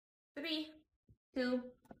3, 2,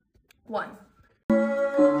 1.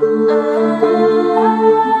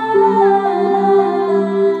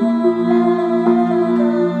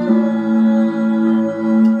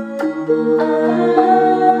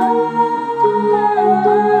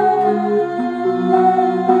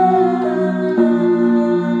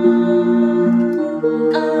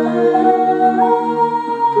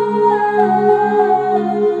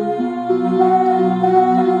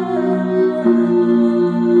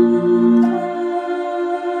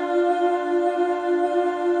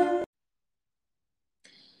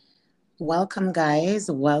 Welcome, guys.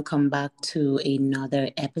 Welcome back to another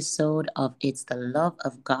episode of It's the Love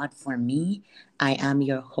of God for Me. I am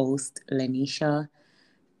your host, Lanisha,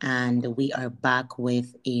 and we are back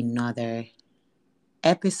with another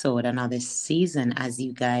episode, another season. As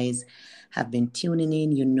you guys have been tuning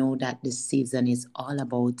in, you know that this season is all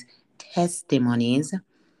about testimonies.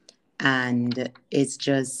 And it's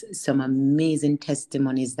just some amazing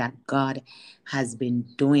testimonies that God has been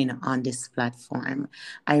doing on this platform.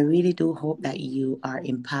 I really do hope that you are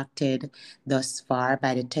impacted thus far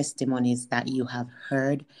by the testimonies that you have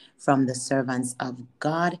heard from the servants of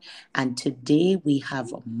God. And today we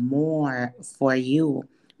have more for you.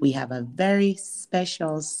 We have a very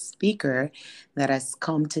special speaker that has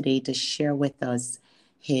come today to share with us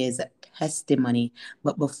his testimony.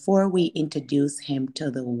 But before we introduce him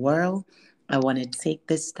to the world, I want to take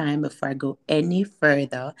this time before I go any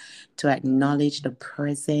further to acknowledge the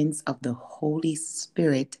presence of the Holy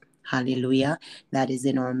Spirit, hallelujah, that is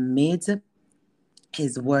in our midst.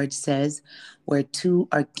 His word says, where two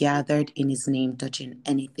are gathered in his name, touching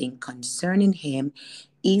anything concerning him,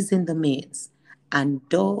 is in the midst. And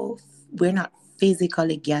though we're not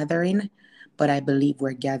physically gathering, but I believe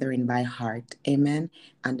we're gathering by heart. Amen.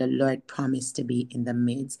 And the Lord promised to be in the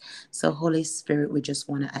midst. So, Holy Spirit, we just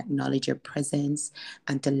want to acknowledge your presence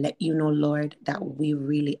and to let you know, Lord, that we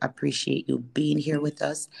really appreciate you being here with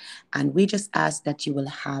us. And we just ask that you will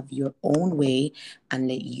have your own way and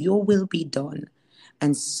let your will be done.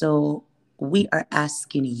 And so we are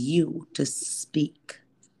asking you to speak.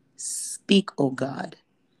 Speak, oh God.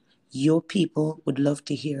 Your people would love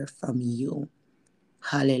to hear from you.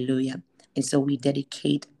 Hallelujah. And so we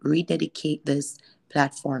rededicate this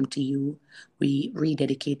platform to you. We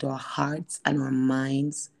rededicate our hearts and our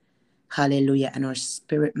minds. Hallelujah. And our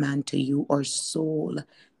spirit man to you, our soul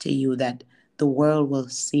to you, that the world will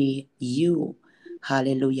see you.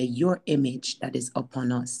 Hallelujah. Your image that is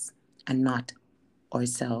upon us and not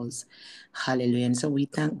ourselves. Hallelujah. And so we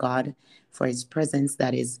thank God for his presence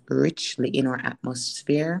that is richly in our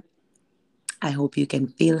atmosphere. I hope you can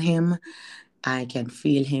feel him. I can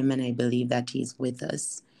feel him, and I believe that he's with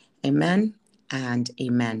us. Amen and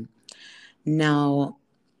amen. Now,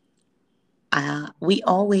 we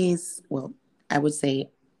always, well, I would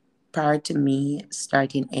say prior to me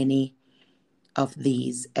starting any of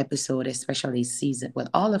these episodes, especially season, well,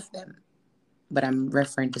 all of them, but I'm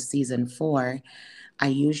referring to season 4, I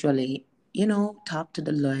usually, talk to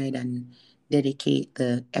the Lord and dedicate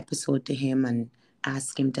the episode to him and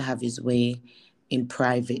ask him to have his way in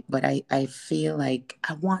private. But I feel like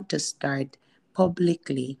I want to start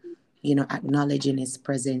publicly, acknowledging his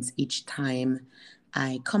presence each time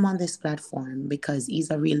I come on this platform because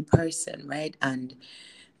he's a real person, right? And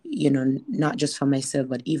not just for myself,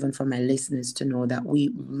 but even for my listeners to know that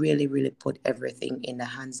we really, really put everything in the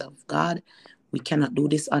hands of God. We cannot do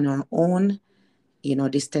this on our own.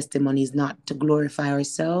 This testimony is not to glorify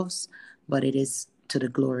ourselves, but it is to the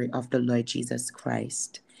glory of the Lord Jesus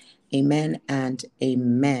Christ. Amen and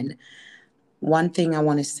amen. One thing I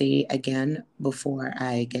want to say again before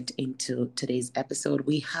I get into today's episode,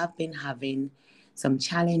 we have been having some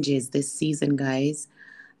challenges this season, guys.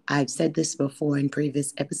 I've said this before in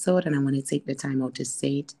previous episode, and I want to take the time out to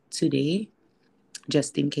say it today,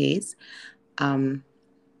 just in case. Um,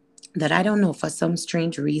 that I don't know, for some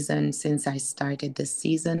strange reason, since I started this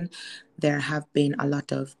season, there have been a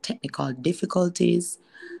lot of technical difficulties.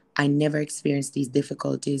 I never experienced these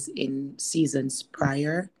difficulties in seasons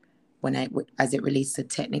prior as it relates to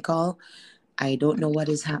technical. I don't know what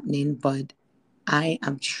is happening, but I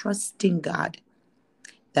am trusting God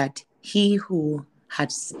that he who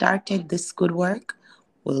had started this good work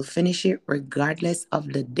will finish it regardless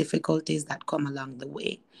of the difficulties that come along the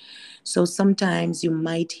way. So sometimes you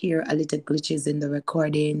might hear a little glitches in the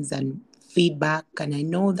recordings and feedback, and I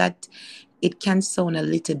know that it can sound a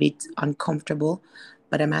little bit uncomfortable,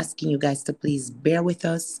 but I'm asking you guys to please bear with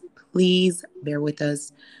us. Please bear with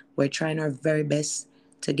us. We're trying our very best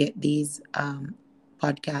to get this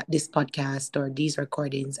podcast or these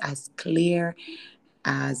recordings as clear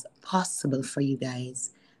as possible for you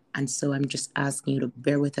guys. And so I'm just asking you to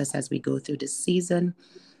bear with us as we go through this season.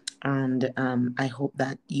 And I hope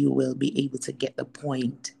that you will be able to get the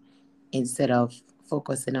point instead of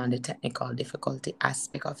focusing on the technical difficulty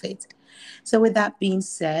aspect of it. So, with that being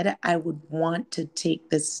said, I would want to take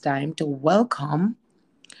this time to welcome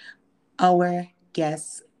our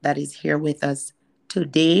guest that is here with us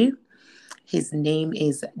today. His name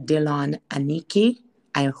is Dillon Anikey.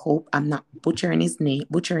 I hope I'm not butchering his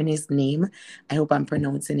name. I hope I'm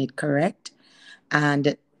pronouncing it correct.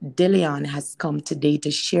 And Dillon has come today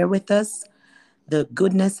to share with us the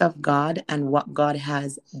goodness of God and what God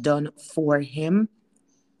has done for him.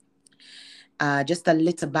 Just a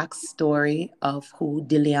little backstory of who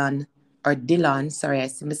Dillon, sorry, I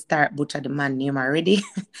see me start butcher the man name already.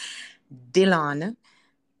 Dillon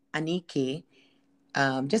Anikey.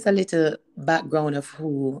 Just a little background of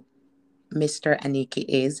who Mr. Anikey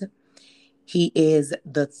is. He is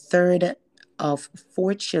the third of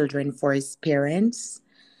four children for his parents.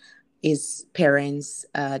 His parents,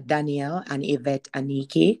 Daniel and Yvette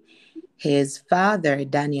Anikey. His father,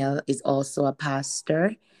 Daniel, is also a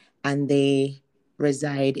pastor, and they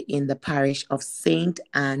reside in the parish of Saint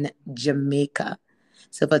Anne, Jamaica.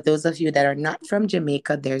 So, for those of you that are not from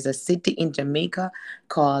Jamaica, there's a city in Jamaica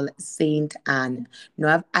called Saint Anne.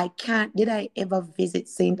 No, I can't. Did I ever visit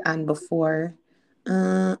Saint Anne before?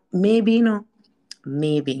 Maybe, no,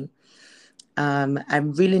 maybe.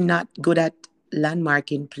 I'm really not good at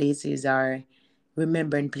landmarking places or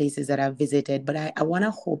remembering places that I've visited, but I want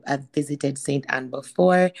to hope I've visited St. Anne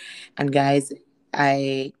before. And guys,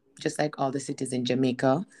 I just like all the cities in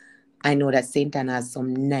Jamaica. I know that St. Anne has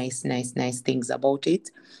some nice things about it,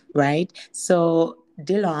 right? So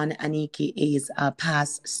Dillon Anikey is a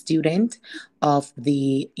past student of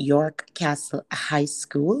the York Castle High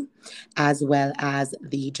School, as well as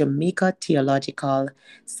the Jamaica Theological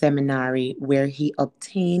Seminary, where he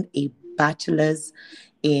obtained a bachelor's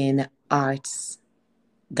in arts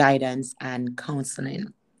guidance and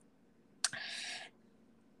counseling.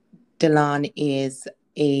 Dillon is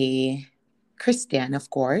a Christian, of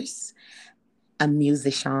course, a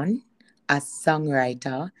musician, a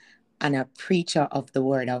songwriter, and a preacher of the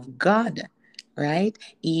Word of God, right?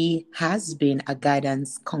 He has been a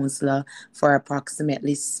guidance counselor for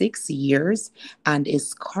approximately 6 years and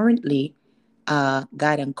is currently a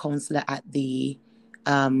guidance counselor at the,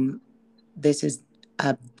 um, this is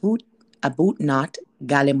a Bootnot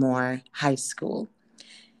Gallimore High School.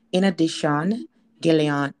 In addition,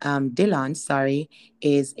 Dillon,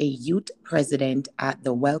 is a youth president at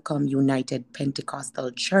the Welcome United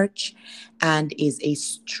Pentecostal Church and is a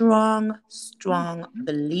strong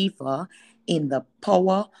believer in the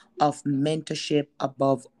power of mentorship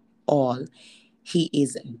above all. He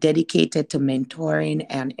is dedicated to mentoring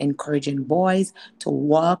and encouraging boys to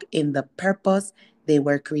walk in the purpose they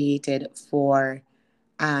were created for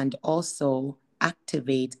and also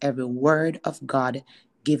activate every word of God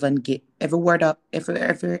every word of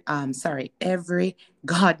every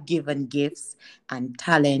God given gifts and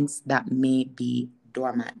talents that may be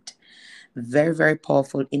dormant. Very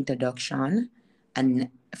powerful introduction. And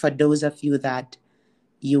for those of you that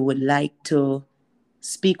you would like to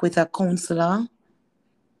speak with a counselor,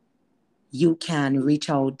 you can reach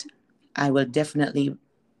out. I will definitely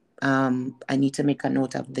I need to make a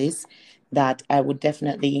note of this, that I would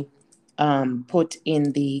definitely put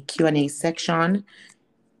in the Q&A section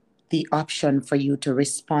the option for you to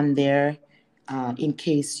respond there in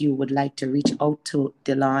case you would like to reach out to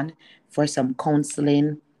Dillon for some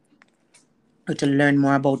counseling or to learn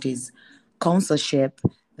more about his counselorship,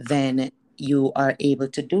 then you are able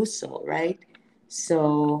to do so, right?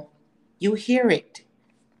 So you hear it.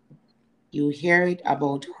 You hear it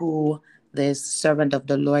about who this servant of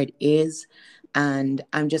the Lord is. And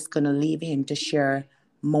I'm just going to leave him to share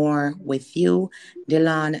more with you.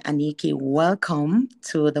 Dillon Anikey, welcome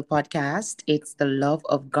to the podcast. It's the love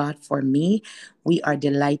of God for me. We are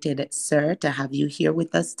delighted, sir, to have you here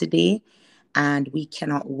with us today. And we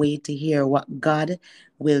cannot wait to hear what God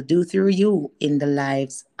will do through you in the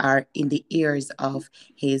lives or in the ears of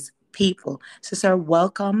his people. So, sir,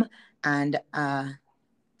 welcome and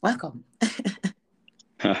welcome.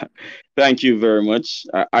 Thank you very much.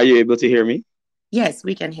 Are you able to hear me? Yes,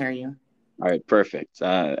 we can hear you. All right, perfect.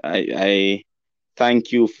 I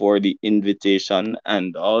thank you for the invitation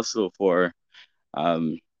and also for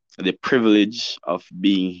um, the privilege of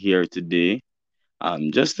being here today,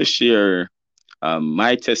 just to share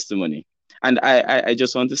my testimony. And I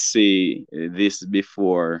just want to say this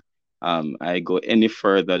before I go any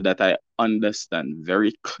further, that I understand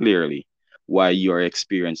very clearly why you're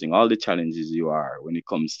experiencing all the challenges you are when it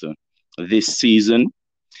comes to this season.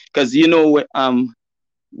 Because,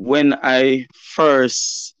 when I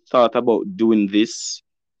first thought about doing this,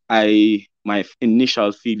 my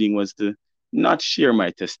initial feeling was to not share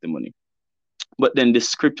my testimony. But then the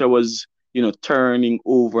scripture was, turning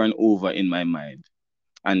over and over in my mind.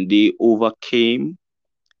 And they overcame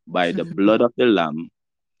by the blood of the Lamb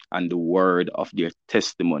and the word of their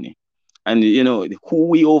testimony. And who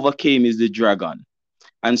we overcame is the dragon.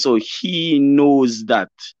 And so he knows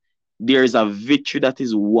that there is a victory that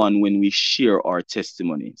is won when we share our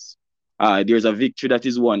testimonies. There's a victory that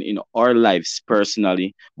is won in our lives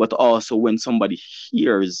personally, but also when somebody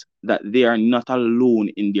hears that they are not alone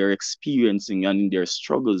in their experiencing and in their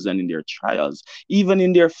struggles and in their trials, even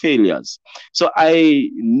in their failures. So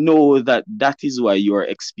I know that that is why you are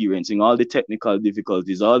experiencing all the technical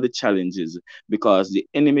difficulties, all the challenges, because the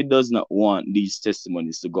enemy does not want these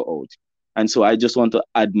testimonies to go out. And so I just want to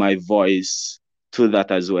add my voice to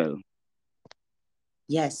that as well.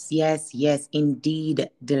 Yes, yes, yes, indeed,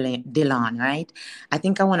 Dillon, right? I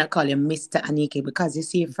think I want to call you Mr. Anikey because you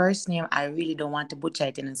see your first name, I really don't want to butcher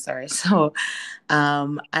it in, sorry. So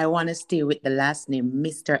I want to stay with the last name,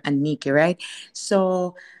 Mr. Anikey, right?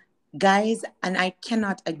 So, guys, and I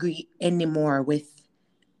cannot agree anymore with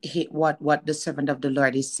what the servant of the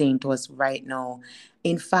Lord is saying to us right now.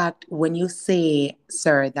 In fact, when you say,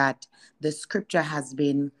 sir, that the scripture has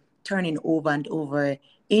been turning over and over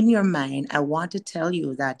in your mind, I want to tell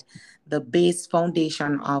you that the base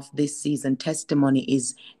foundation of this season testimony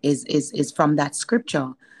is from that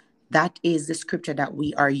scripture. That is the scripture that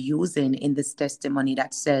we are using in this testimony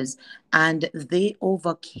that says, and they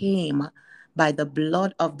overcame by the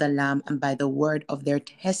blood of the Lamb and by the word of their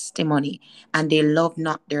testimony, and they loved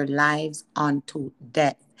not their lives unto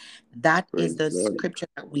death. That is Praise the God. scripture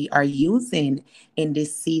that we are using in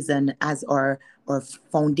this season as our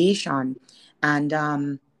foundation.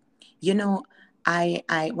 And you know, I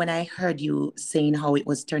when I heard you saying how it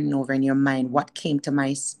was turning over in your mind, what came to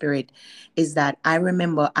my spirit is that I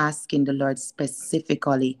remember asking the Lord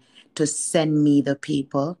specifically to send me the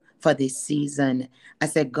people for this season. I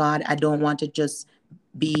said, God, I don't want to just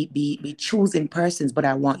be choosing persons, but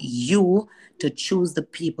I want you to choose the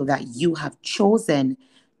people that you have chosen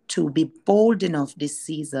to be bold enough this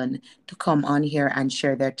season to come on here and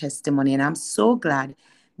share their testimony. And I'm so glad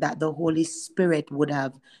that the Holy Spirit would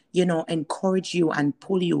have, encouraged you and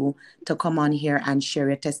pull you to come on here and share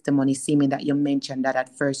your testimony, seeming that you mentioned that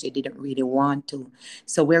at first you didn't really want to.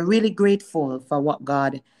 So we're really grateful for what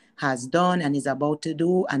God has done and is about to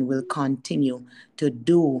do and will continue to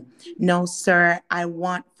do. Now, sir, I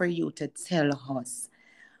want for you to tell us.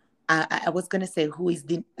 I was gonna say who is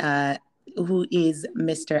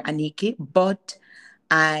Mr. Anikey, but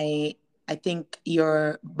I I think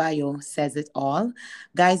your bio says it all.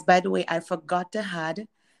 Guys, by the way, I forgot to add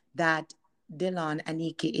that Dillon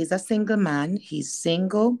Anikey is a single man. He's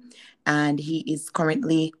single and he is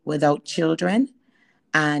currently without children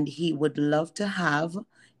and he would love to have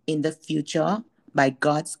in the future, by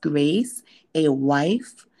God's grace, a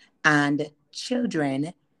wife and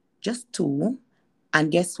children, just two.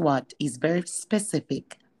 And guess what? He's very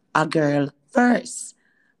specific, a girl first.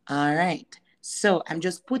 All right. So I'm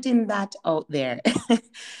just putting that out there.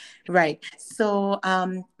 Right. So,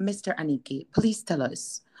 Mr. Anikey, please tell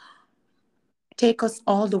us, take us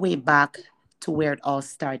all the way back to where it all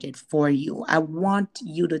started for you. I want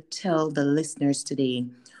you to tell the listeners today,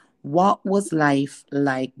 what was life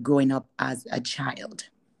like growing up as a child?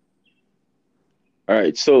 All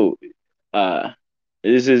right. So uh,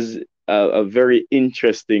 this is a very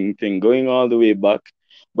interesting thing going all the way back,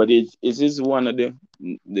 but it is one of the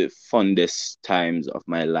fondest times of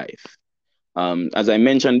my life. As I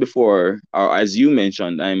mentioned before, or as you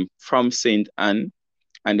mentioned, I'm from Saint Anne,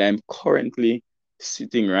 and I'm currently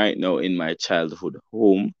sitting right now in my childhood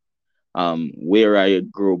home, where I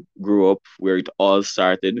grew up, where it all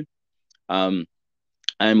started. Um,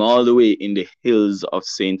 I'm all the way in the hills of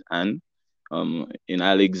Saint Anne, in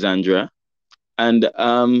Alexandria, and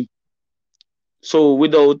so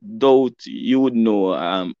without doubt, you would know,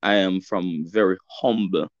 I am from very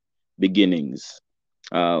humble beginnings.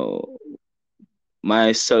 Uh,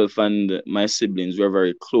 Myself and my siblings were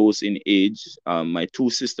very close in age. My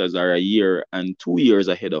two sisters are a year and 2 years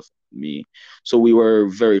ahead of me. So we were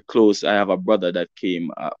very close. I have a brother that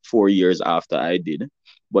came 4 years after I did,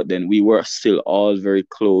 but then we were still all very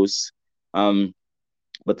close. Um,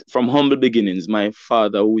 but from humble beginnings, my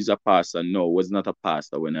father, who is a pastor, no, was not a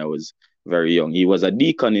pastor when I was very young. He was a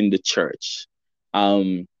deacon in the church.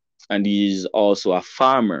 Um, and he's also a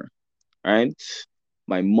farmer, right?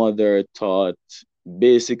 My mother taught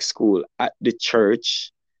basic school at the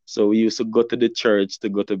church. So we used to go to the church to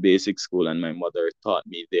go to basic school, and my mother taught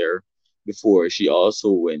me there. before she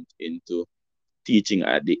also went into teaching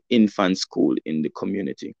at the infant school in the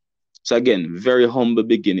community. So again, very humble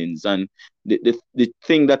beginnings. And the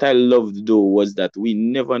thing that I loved though was that we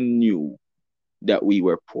never knew that we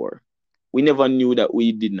were poor. We never knew that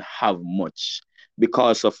we didn't have much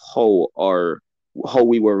because of how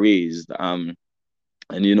we were raised. And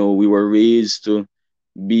we were raised to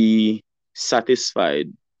be satisfied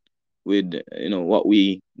with what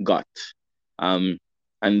we got. Um,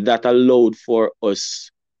 and that allowed for us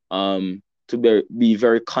to be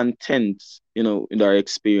very content, in our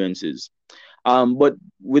experiences. But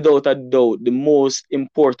without a doubt, the most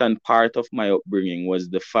important part of my upbringing was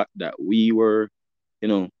the fact that we were, you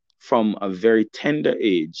know, from a very tender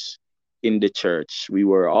age in the church. We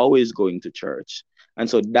were always going to church. And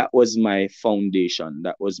so that was my foundation.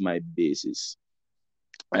 That was my basis.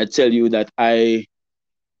 I tell you that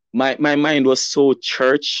my mind was so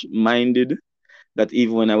church minded that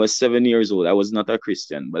even when I was 7 years old, I was not a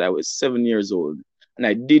Christian, but I was 7 years old. And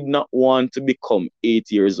I did not want to become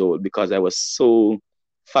 8 years old because I was so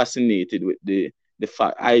fascinated with the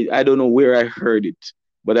fact. I don't know where I heard it,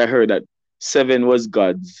 but I heard that seven was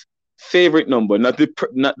God's favorite number, not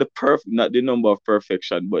the number of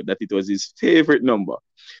perfection, but that it was his favorite number.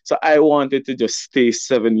 So I wanted to just stay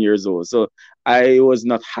 7 years old. So I was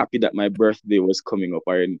not happy that my birthday was coming up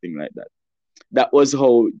or anything like that. That was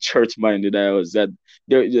how church minded I was. That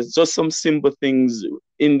there just some simple things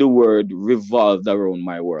in the word revolved around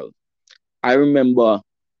my world. I remember,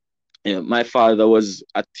 my father was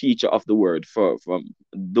a teacher of the word from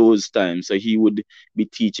those times, so he would be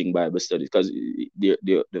teaching Bible studies because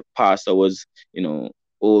the pastor was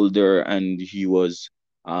older, and he was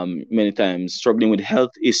many times struggling with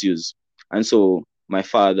health issues, and so my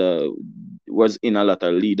father was in a lot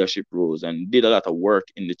of leadership roles and did a lot of work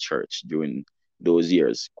in the church during those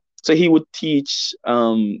years. So he would teach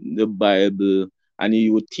the Bible, and he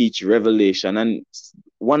would teach Revelation, and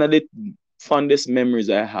one of the fondest memories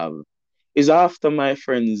I have is after my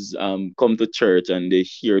friends come to church and they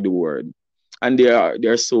hear the word and they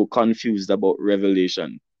are so confused about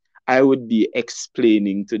Revelation. I would be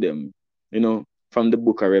explaining to them, from the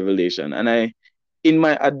book of Revelation. And I in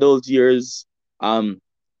my adult years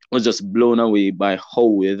was just blown away by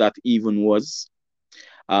how that even was.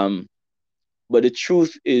 Um but the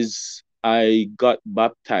truth is I got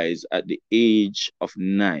baptized at the age of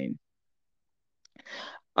 9.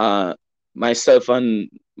 Uh Myself and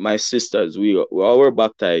my sisters, we all were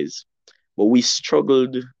baptized, but we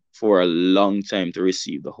struggled for a long time to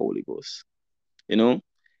receive the Holy Ghost. You know,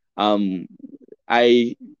 um,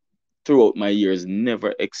 I throughout my years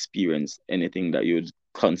never experienced anything that you'd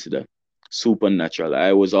consider supernatural.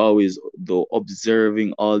 I was always though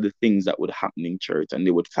observing all the things that would happen in church, and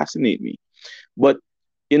they would fascinate me. But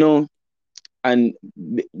you know, and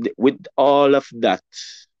with all of that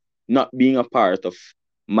not being a part of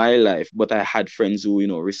my life, but I had friends who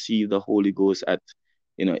received the Holy Ghost at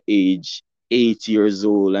age 8 years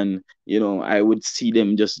old, and I would see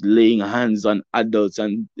them just laying hands on adults,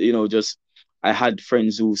 and just I had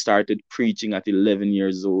friends who started preaching at 11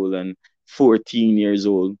 years old and 14 years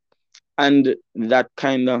old, and that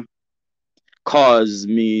kind of caused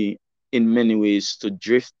me in many ways to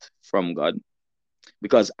drift from God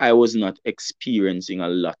because I was not experiencing a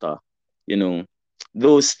lot of, you know,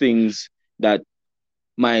 those things that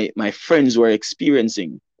my friends were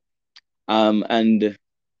experiencing. And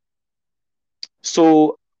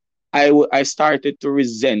so I started to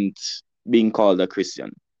resent being called a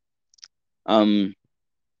Christian. Um,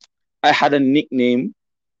 I had a nickname,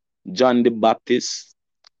 John the Baptist.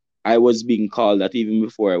 I was being called that even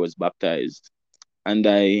before I was baptized, and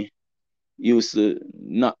I used to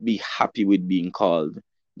not be happy with being called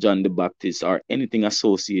John the Baptist or anything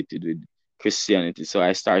associated with Christianity. So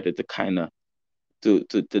I started to kind of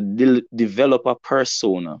develop a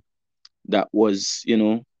persona that was,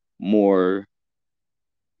 more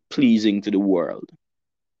pleasing to the world.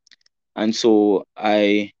 And so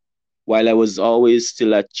while I was always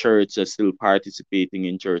still at church, still participating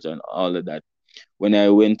in church and all of that, when I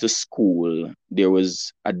went to school, there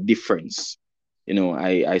was a difference.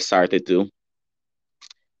 I started to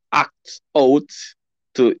act out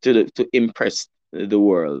to impress the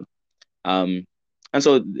world. Um, and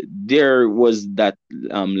so there was that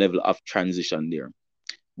level of transition there.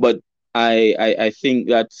 But I think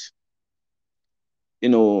that, you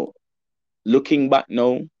know, looking back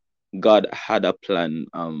now, God had a plan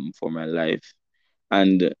for my life.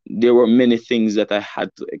 And there were many things that I had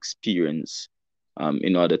to experience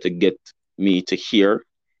in order to get me to here.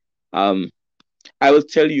 Um, I will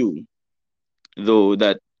tell you, though,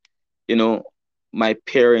 that, you know, my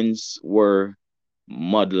parents were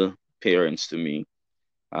model. parents to me,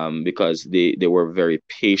 because they were very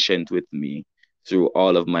patient with me through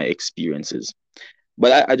all of my experiences.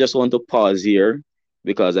 But I just want to pause here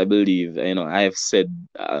because I believe, I have said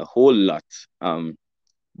a whole lot. Um,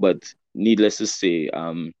 but needless to say,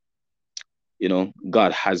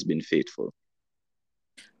 God has been faithful.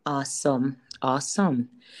 Awesome. Awesome.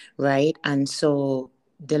 Right. And so,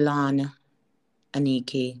 Delon,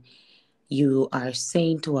 Anikey, you are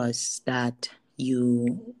saying to us that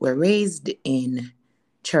you were raised in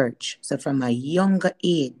church. So, from a younger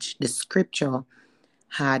age, the scripture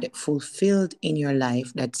had fulfilled in your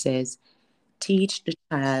life that says, teach the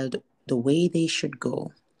child the way they should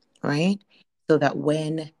go, right? So that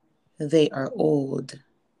when they are old,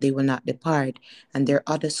 they will not depart. And there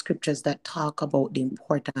are other scriptures that talk about the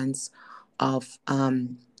importance of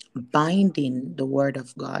binding the word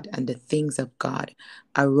of God and the things of God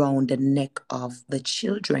around the neck of the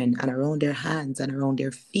children and around their hands and around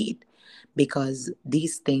their feet, because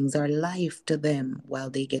these things are life to them while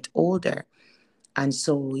they get older. And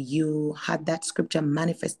so you had that scripture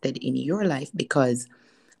manifested in your life because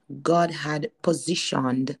God had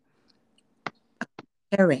positioned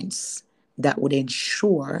parents that would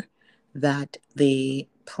ensure that they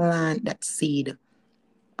plant that seed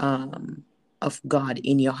of God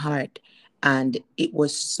in your heart. And it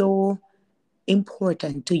was so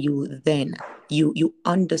important to you then. You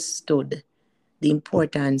understood the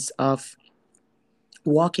importance of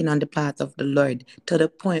walking on the path of the Lord to the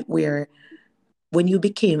point where when you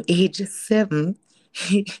became age 7,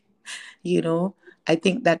 you know, I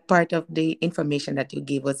think that part of the information that you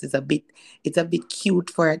gave us is it's a bit cute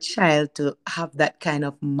for a child to have that kind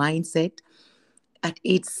of mindset. At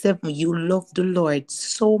age 7, you love the Lord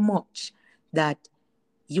so much that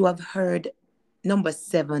you have heard number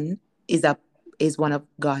 7 is a is one of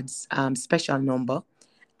God's special number,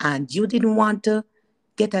 and you didn't want to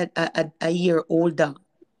get a year older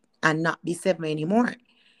and not be 7 anymore.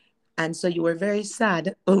 And so you were very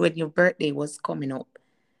sad when your birthday was coming up,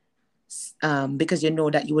 because you know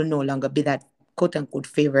that you will no longer be that quote unquote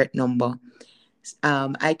favorite number.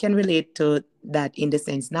 I can relate to that in the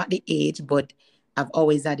sense, not the age, but I've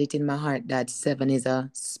always had it in my heart that 7 is a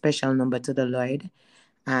special number to the Lord.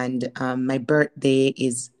 And my birthday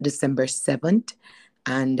is December 7th.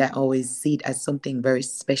 And I always see it as something very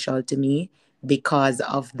special to me because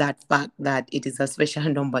of that fact that it is a special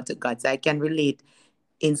number to God. So I can relate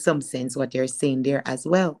in some sense what you're saying there as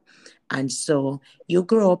well. And so you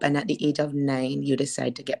grow up, and at the age of 9, you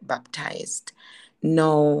decide to get baptized.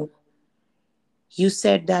 Now, you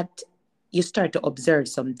said that you start to observe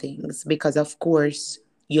some things because, of course,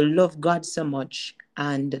 you love God so much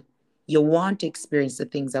and you want to experience the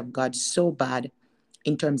things of God so bad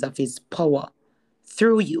in terms of His power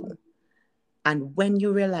through you. And when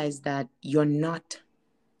you realize that you're not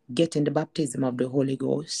getting the baptism of the Holy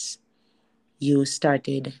Ghost, you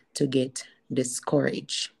started to get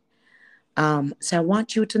discouraged. So I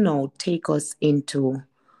want you to now take us into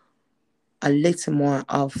a little more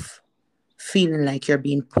of feeling like you're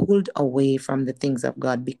being pulled away from the things of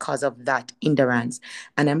God because of that endurance.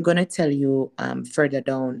 And I'm going to tell you further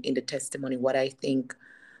down in the testimony what I think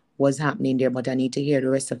was happening there, but I need to hear the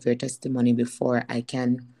rest of your testimony before I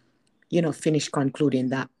can, finish concluding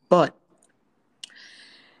that. But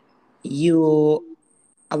you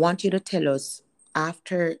I want you to tell us,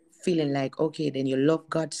 after feeling like, okay, then you love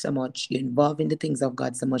God so much, you're involved in the things of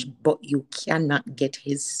God so much, but you cannot get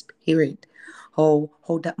His Spirit. How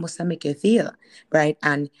that must make you feel, right?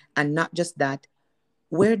 And not just that.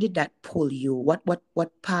 Where did that pull you? What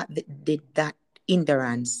part did that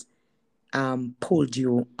endurance pulled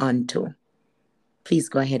you onto? Please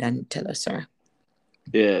go ahead and tell us, sir.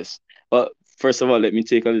 Yes. Well, first of all, let me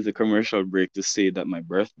take a little commercial break to say that my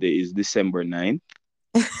birthday is December 9th.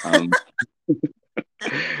 Um,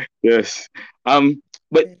 yes. Um,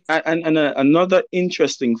 but another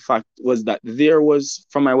interesting fact was that there was,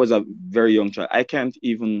 from I was a very young child, I can't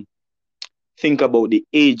even think about the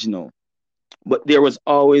age now, but there was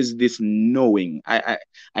always this knowing. I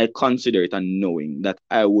consider it a knowing that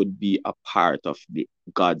I would be a part of the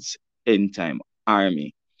God's end time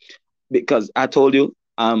army, because I told you,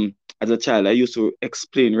 as a child, I used to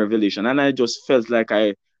explain Revelation, and I just felt like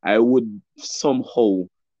I would somehow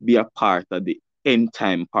be a part of the end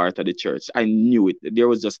time part of the church. I knew it. There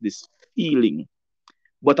was just this feeling.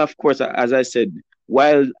 But of course, as I said,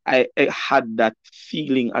 while I had that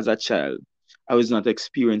feeling as a child, I was not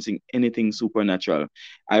experiencing anything supernatural.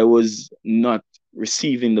 I was not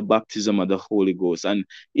receiving the baptism of the Holy Ghost, and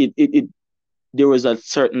it there was a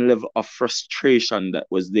certain level of frustration that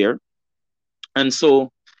was there. And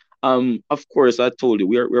so Of course, I told you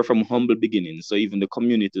we're from humble beginnings. So even the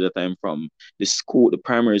community that I'm from, the school, the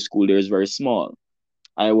primary school there is very small.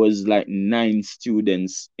 I was like nine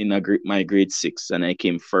students in my grade six, and I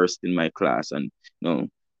came first in my class, and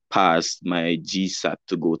passed my GSAT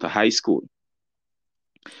to go to high school.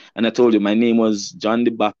 And I told you my name was John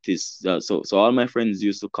the Baptist. So all my friends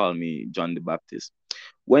used to call me John the Baptist.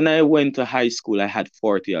 When I went to high school, I had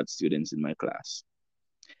 40 odd students in my class.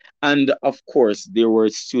 And of course, there were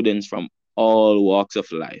students from all walks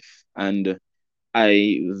of life. And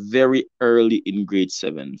I very early in grade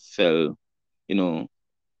seven fell, you know,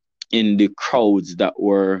 in the crowds that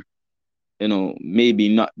were, maybe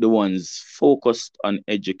not the ones focused on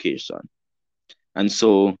education. And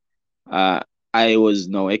so uh, I was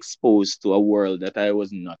now exposed to a world that I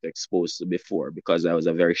was not exposed to before because I was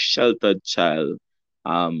a very sheltered child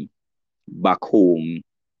um, back home.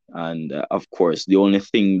 And of course, the only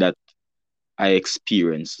thing that I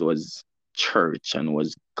experienced was church and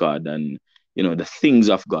was God and, the things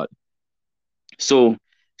of God. So,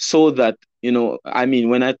 so that, I mean,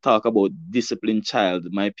 when I talk about disciplined child,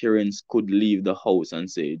 my parents could leave the house and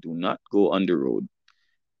say, do not go on the road.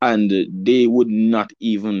 And they would not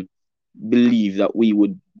even believe that we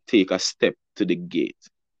would take a step to the gate.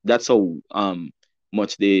 That's how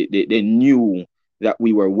much they knew that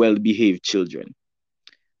we were well behaved children.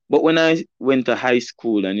 But when I went to high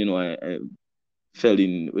school and I fell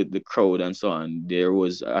in with the crowd and so on, there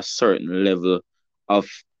was a certain level of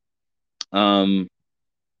um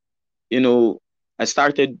you know I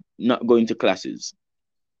started not going to classes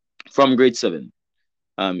from grade seven.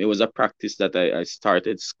 It was a practice that I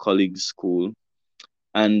started colleague school,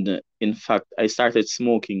 and in fact I started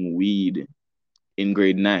smoking weed in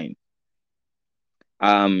grade nine.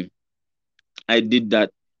 Um, I did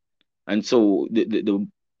that, and so the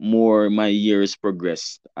more my years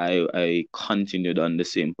progressed, I continued on the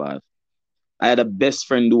same path. I had a best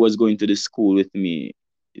friend who was going to the school with me.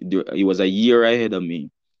 He was a year ahead of me,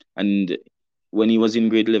 and when he was in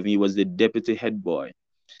grade 11, he was the deputy head boy.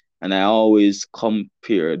 And I always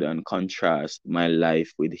compared and contrast my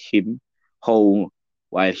life with him. How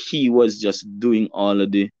while he was just doing all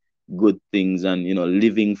of the good things and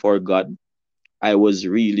living for God, I was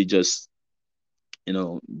really just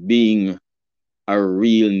being a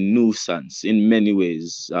real nuisance in many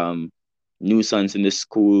ways. Nuisance in the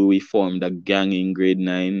school. We formed a gang in grade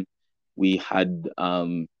nine. We had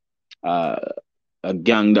uh, a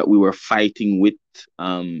gang that we were fighting with.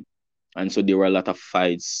 Um, and so there were a lot of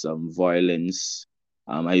fights, violence.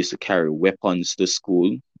 I used to carry weapons to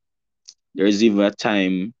school. There's even a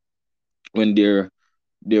time when there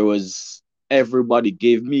was everybody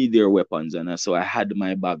gave me their weapons, and so I had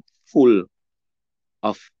my bag full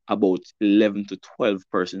of about 11 to 12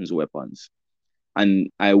 persons' weapons. And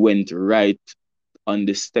I went right on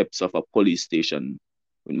the steps of a police station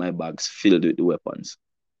with my bags filled with the weapons.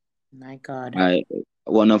 My God. I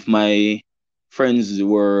One of my friends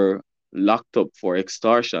were locked up for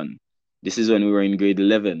extortion. This is when we were in grade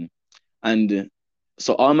 11. And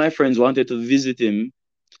so all my friends wanted to visit him.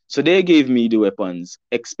 So they gave me the weapons,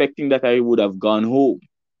 expecting that I would have gone home.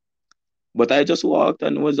 But I just walked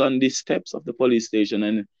and was on the steps of the police station.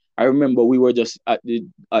 And I remember we were just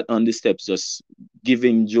on the steps, just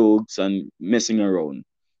giving jokes and messing around.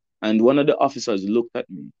 And one of the officers looked at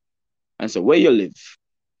me and said, "Where you live?"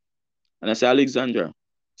 And I said, "Alexandra."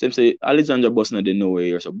 So him say, "Alexandra bus not dey know where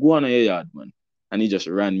you are, so go on your yard, man." And he just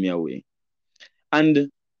ran me away. And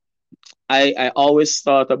I always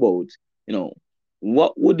thought about, you know,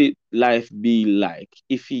 what would it life be like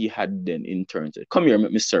if he had then in turn said, "Come here,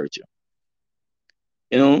 let me search you."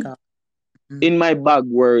 You My know, God. Mm. in my bag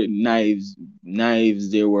were knives,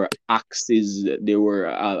 there were axes, there were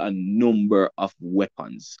a number of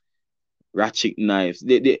weapons, ratchet knives.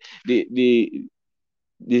 The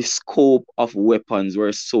the scope of weapons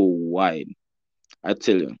were so wide, I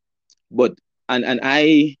tell you. But and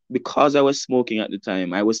I, because I was smoking at the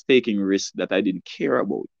time, I was taking risks that I didn't care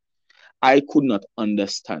about. I could not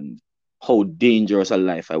understand how dangerous a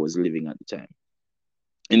life I was living at the time.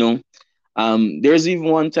 You know, there's even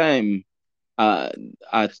one time uh,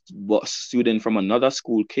 a student from another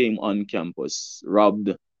school came on campus,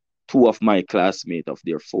 robbed two of my classmates of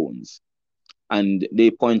their phones, and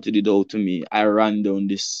they pointed it out to me. I ran down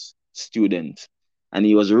this student, and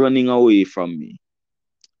he was running away from me,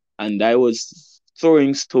 and I was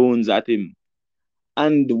throwing stones at him.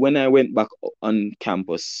 And when I went back on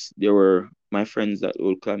campus, there were my friends that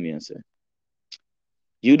would come me and say,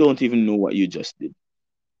 "You don't even know what you just did.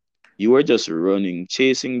 You were just running,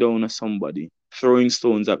 chasing down somebody, throwing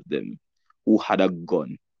stones at them who had a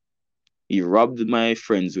gun. He robbed my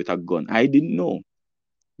friends with a gun. I didn't know."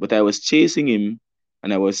 but I was chasing him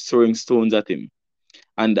and I was throwing stones at him.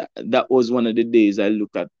 And that was one of the days I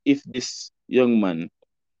looked at. If this young man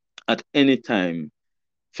at any time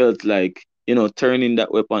felt like, turning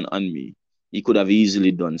that weapon on me, he could have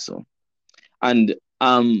easily done so. And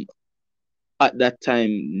at that time,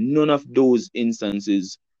 none of those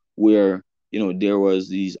instances where, there was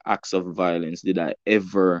these acts of violence did I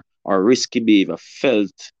ever, or risky behavior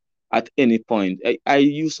felt at any point. I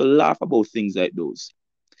used to laugh about things like those.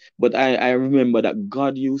 But I remember that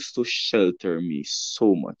God used to shelter me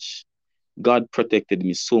so much. God protected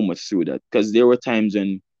me so much through that. Because there were times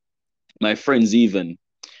when my friends even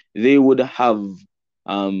they would have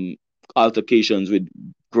um altercations with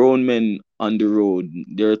grown men on the road.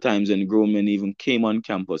 There are times when grown men even came on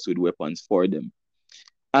campus with weapons for them.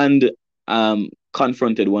 And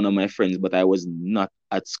confronted one of my friends, but I was not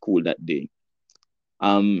at school that day.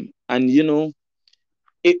 And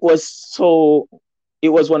it was so it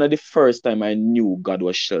was one of the first time I knew God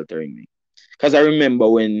was sheltering me. Because I remember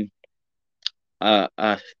when uh,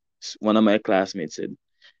 uh one of my classmates said,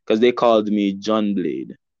 because they called me John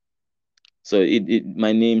Blade. So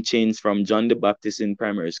my name changed from John the Baptist in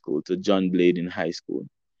primary school to John Blade in high school.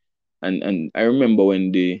 And I remember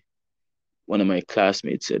when the one of my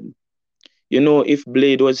classmates said, if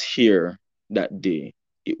Blade was here that day,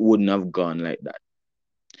 it wouldn't have gone like that.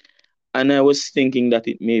 And I was thinking that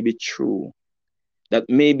it may be true, that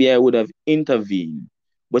maybe I would have intervened.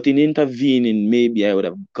 But in intervening, maybe I would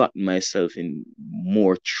have gotten myself in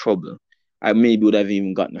more trouble. I maybe would have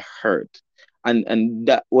even gotten hurt. And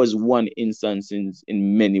that was one instance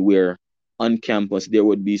in many where on campus there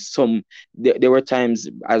would be there were times,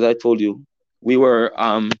 as I told you, we were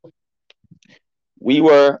we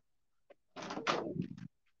were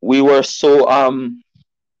we were so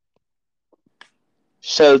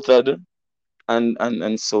sheltered,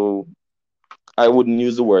 and so I wouldn't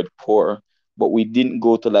use the word poor, but we didn't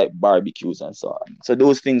go to like barbecues and so on. So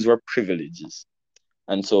those things were privileges.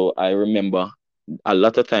 And so I remember a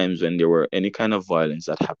lot of times when there were any kind of violence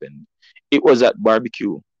that happened, it was at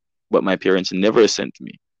barbecue, but my parents never sent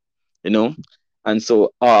me, you know? And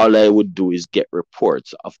so all I would do is get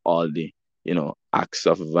reports of all the, acts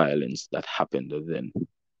of violence that happened then. Right.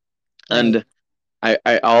 And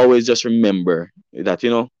I always just remember that,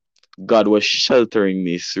 God was sheltering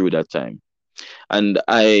me through that time. And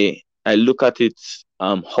I look at it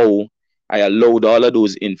how I allowed all of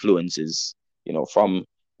those influences, from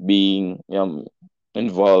being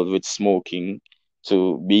involved with smoking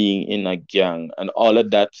to being in a gang and all of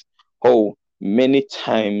that, how many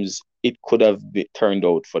times it could have turned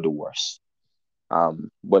out for the worse.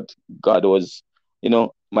 But God was,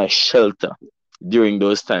 my shelter during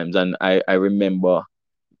those times. And I remember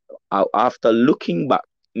after looking back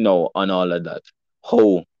now on all of that,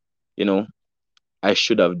 how, you know, I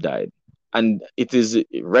should have died. And it is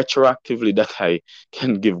retroactively that I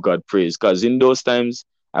can give God praise, because in those times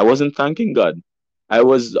I wasn't thanking God. I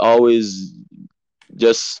was always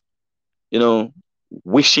just, you know,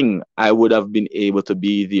 wishing I would have been able to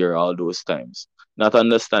be there all those times, not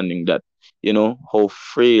understanding that, how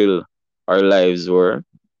frail our lives were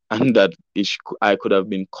and that I could have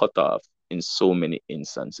been cut off in so many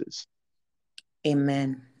instances.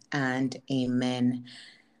 Amen and amen.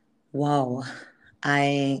 Wow.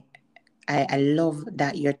 I I love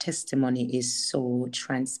that your testimony is so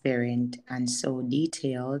transparent and so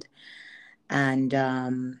detailed. And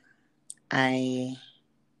I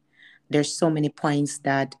there's so many points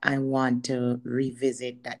that I want to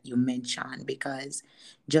revisit that you mentioned, because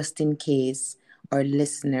just in case our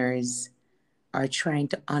listeners are trying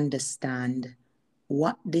to understand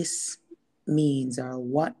what this means, or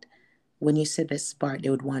what, when you say this part, they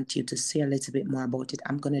would want you to say a little bit more about it.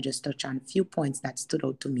 I'm going to just touch on a few points that stood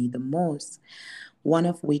out to me the most. One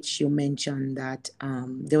of which you mentioned that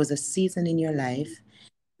there was a season in your life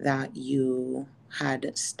that you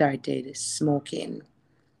had started smoking,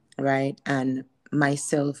 right? And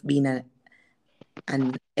myself being an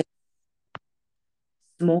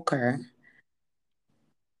ex-smoker,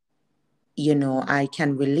 I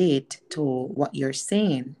can relate to what you're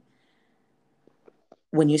saying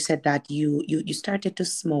when you said that you started to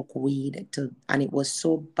smoke weed and it was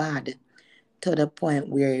so bad to the point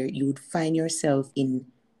where you would find yourself in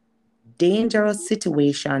dangerous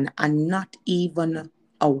situation and not even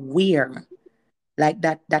aware, like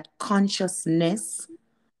that consciousness,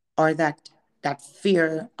 or that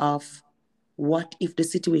fear of what if the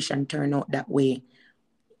situation turned out that way,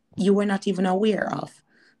 you were not even aware of.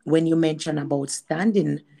 When you mention about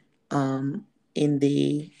standing in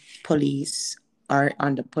the police, or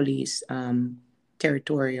on the police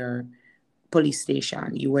territory, or police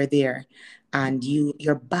station. You were there, and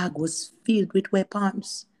your bag was filled with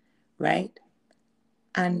weapons, right?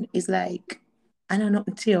 And it's like, I don't know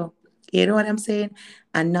until, you know what I'm saying?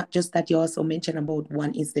 And not just that, you also mentioned about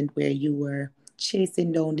one incident where you were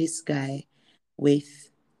chasing down this guy with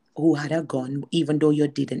who had a gun, even though you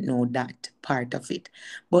didn't know that part of it.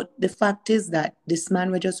 But the fact is that this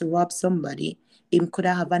man would just rob somebody. Him could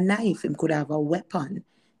have a knife, him could have a weapon.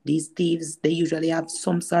 These thieves, they usually have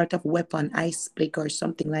some sort of weapon, ice pick or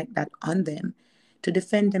something like that on them to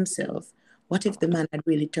defend themselves. What if the man had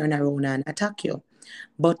really turned around and attacked you?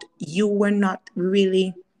 But you were not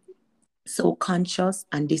really so conscious,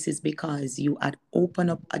 and this is because you had opened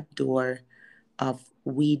up a door of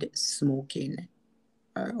weed smoking,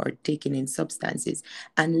 or taking in substances.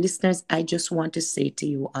 And listeners, I just want to say to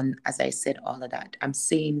you, on as I said all of that, I'm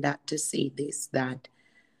saying that to say this, that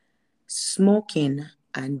smoking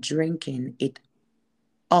and drinking, it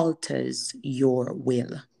alters your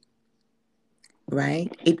will,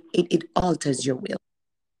 right? It alters your will.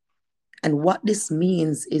 And what this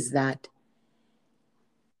means is that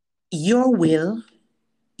your will,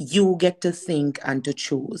 you get to think and to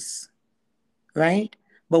choose, right?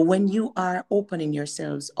 But when you are opening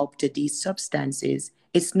yourselves up to these substances,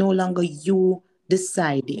 it's no longer you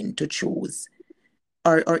deciding to choose.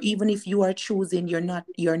 Or even if you are choosing, you're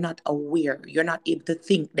not aware. You're not able to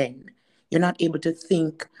think then. You're not able to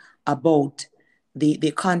think about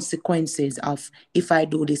the consequences of, if I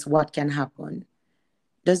do this, what can happen.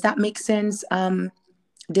 Does that make sense?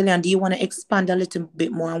 Dillon, do you want to expand a little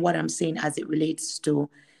bit more on what I'm saying as it relates to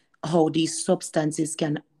how these substances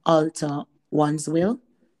can alter one's will?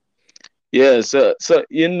 Yeah, so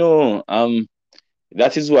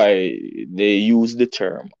that is why they use the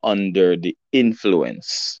term under the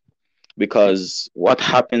influence, because what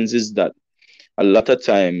happens is that a lot of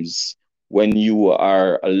times when you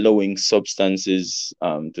are allowing substances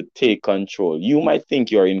to take control, you might think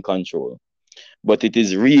you're in control, but it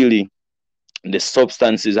is really the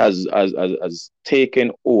substances has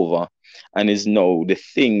taken over and is now the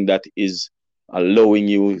thing that is allowing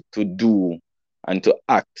you to do and to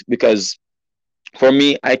act. Because for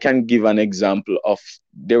me, I can give an example of,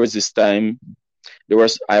 there was this time,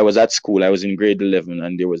 I was at school, I was in grade 11,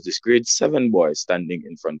 and there was this grade 7 boy standing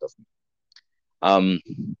in front of me. um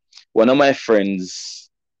One of my friends,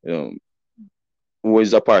 you know, who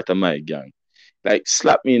was a part of my gang, like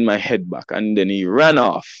slapped me in my head back, and then he ran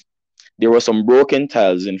off. There were some broken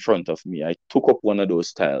tiles in front of me. I took up one of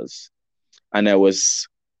those tiles and I was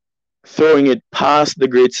throwing it past the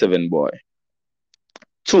grade 7 boy,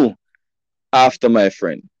 two after my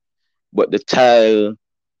friend. But the tile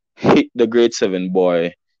hit the grade 7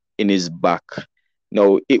 boy in his back.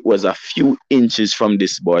 Now, it was a few inches from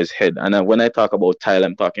this boy's head. And when I talk about tile,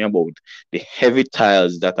 I'm talking about the heavy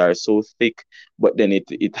tiles that are so thick, but then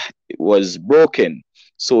it was broken.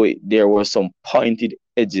 So there were some pointed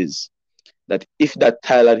edges that if that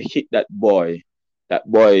tile had hit that boy,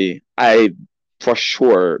 I for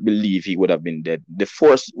sure believe he would have been dead. The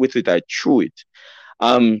force with which I threw it.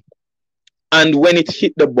 Um, and when it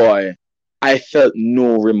hit the boy, I felt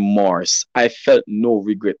no remorse. I felt no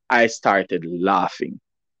regret. I started laughing.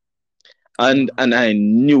 Wow. And I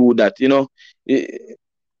knew that, eh,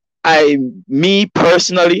 I me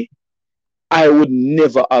personally, I would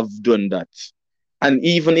never have done that. And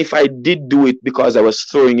even if I did do it because I was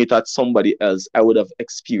throwing it at somebody else, I would have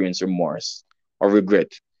experienced remorse or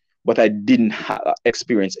regret. But I didn't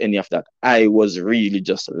experience any of that. I was really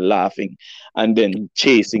just laughing and then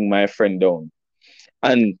chasing my friend down.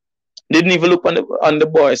 And didn't even look on the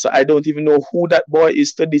boy. So I don't even know who that boy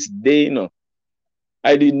is to this day.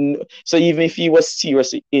 I didn't. So even if he was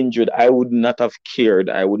seriously injured, I would not have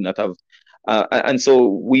cared. I would not have. And so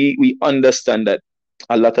we understand that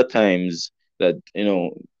a lot of times that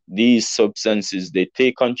these substances, they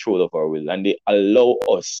take control of our will and they allow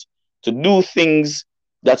us to do things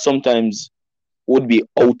that sometimes would be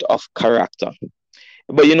out of character.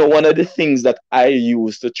 But one of the things that I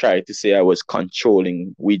used to try to say I was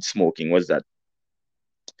controlling weed smoking was that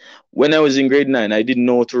when I was in grade 9, I didn't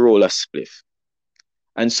know how to roll a spliff.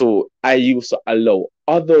 And so I used to allow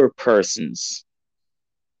other persons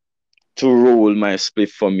to roll my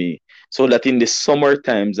spliff for me, so that in the summer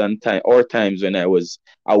times and or times when I was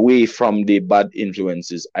away from the bad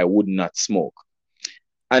influences, I would not smoke.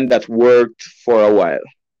 And that worked for a while.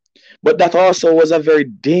 But that also was a very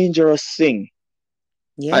dangerous thing.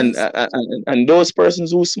 And, Yes. and those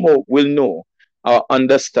persons who smoke will know or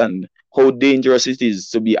understand how dangerous it is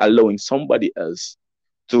to be allowing somebody else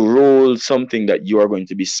to roll something that you are going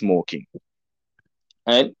to be smoking.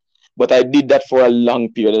 Right? But I did that for a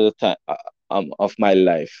long period of time, of my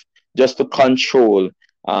life. just to control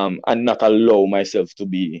and not allow myself to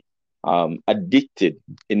be addicted.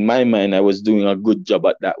 In my mind, I was doing a good job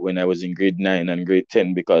at that when I was in grade 9 and grade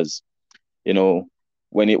 10 because, you know,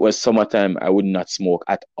 when it was summertime, I would not smoke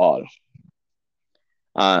at all.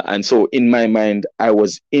 And so in my mind, I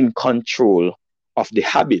was in control of the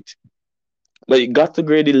habit. But it got to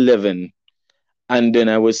grade 11, and then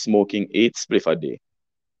I was smoking 8 spliff a day.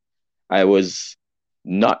 I was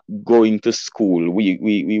not going to school.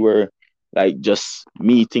 We were like just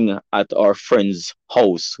meeting at our friend's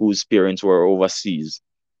house whose parents were overseas.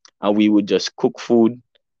 And we would just cook food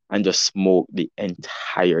and just smoke the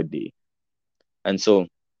entire day. And so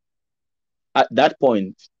at that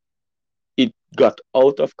point, it got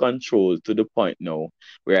out of control to the point now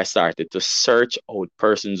where I started to search out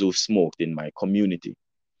persons who smoked in my community.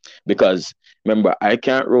 Because remember, I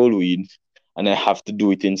can't roll weed and I have to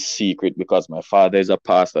do it in secret because my father is a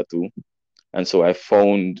pastor too. And so I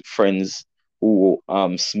found friends who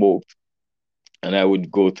smoked, and I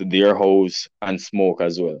would go to their house and smoke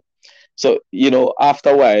as well. So, after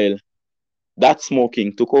a while, that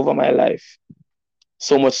smoking took over my life.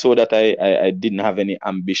 So much so that I didn't have any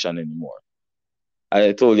ambition anymore.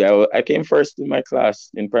 I told you, I came first in my class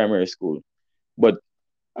in primary school, but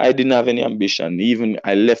I didn't have any ambition. Even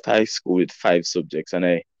I left high school with 5 subjects, and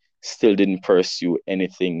I still didn't pursue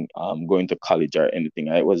anything, going to college or anything.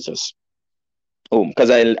 I was just home because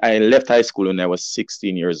I left high school when I was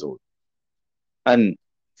 16 years old. And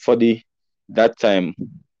for that time,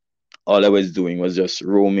 all I was doing was just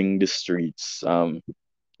roaming the streets. You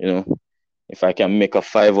know, if I can make a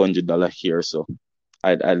 $500 here, so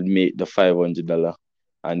I'd make the $500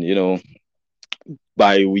 and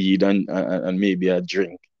buy weed and maybe a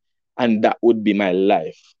drink, and that would be my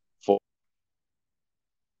life for.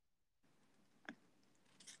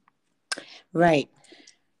 Right.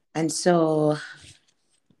 And so,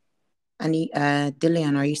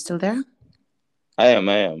 Dillon, are you still there? I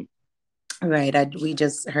am. Right, we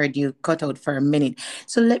just heard you cut out for a minute.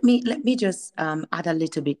 So let me just add a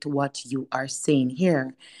little bit to what you are saying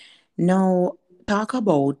here. Now, talk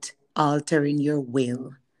about altering your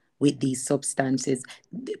will with these substances.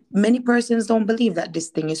 Many persons don't believe that this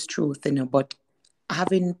thing is truth, but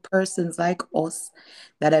having persons like us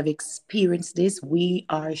that have experienced this, we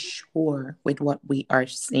are sure with what we are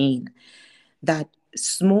saying that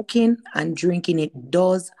smoking and drinking it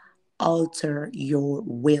does alter your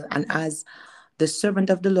will. And as the servant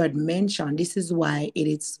of the Lord mentioned, this is why it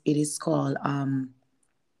is called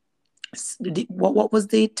what was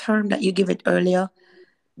the term that you give it earlier?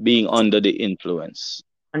 Being under the influence.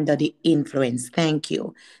 Under the influence. Thank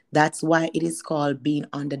you. That's why it is called being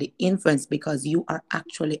under the influence, because you are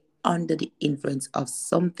actually under the influence of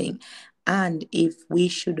something. And if we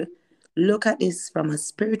should look at this from a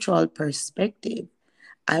spiritual perspective,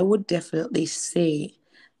 I would definitely say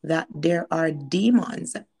that there are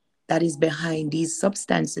demons that is behind these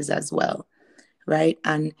substances as well, right?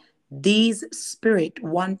 And these spirit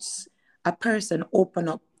once a person open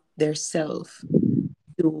up their self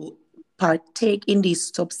to partake in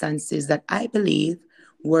these substances that I believe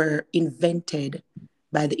were invented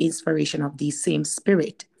by the inspiration of these same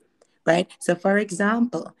spirit, right? So, for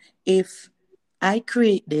example, if I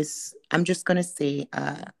create this, I'm just gonna say,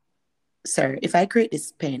 sir, if I create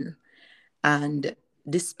this pen and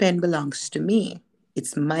this pen belongs to me,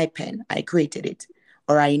 it's my pen, I created it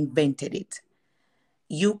or I invented it.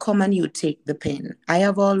 You come and you take the pen. I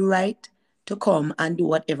have all right to come and do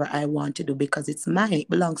whatever I want to do because it's mine. It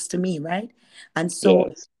belongs to me, right? And so,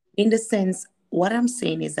 Yes. in the sense, what I'm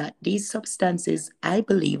saying is that these substances, I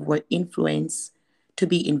believe, were influenced to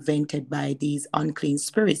be invented by these unclean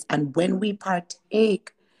spirits. And when we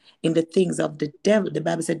partake in the things of the devil, the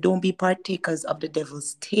Bible said, don't be partakers of the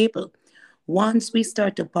devil's table. Once we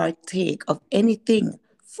start to partake of anything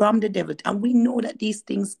from the devil, and we know that these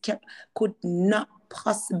things could not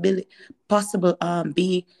possible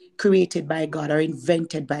be created by God or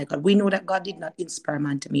invented by God. We know that God did not inspire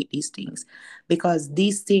man to make these things, because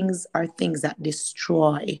these things are things that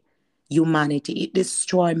destroy humanity. It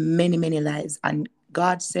destroys many, many lives. And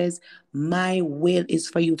God says, my will is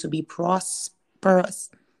for you to be prosperous,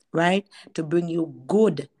 right? To bring you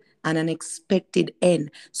good and an expected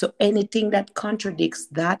end. So anything that contradicts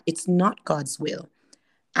that, it's not God's will.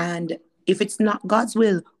 And if it's not God's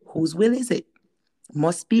will, whose will is it?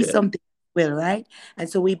 Must be Yeah. something will, right? And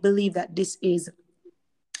so we believe that these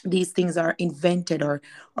things are invented or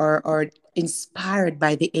inspired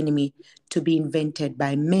by the enemy to be invented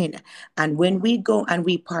by men. And when we go and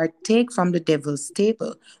we partake from the devil's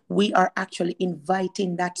table, we are actually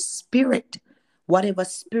inviting that spirit whatever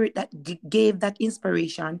spirit that gave that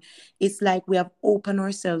inspiration, it's like we have opened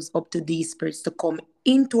ourselves up to these spirits to come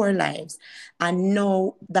into our lives. And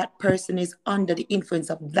now that person is under the influence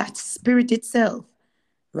of that spirit itself,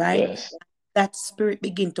 right? Yes. That spirit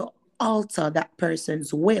begin to alter that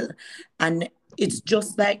person's will. And it's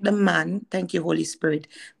just like the man, thank you, Holy Spirit,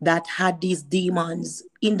 that had these demons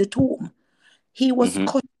in the tomb. He was Mm-hmm.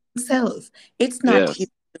 cutting himself. It's not his Yes.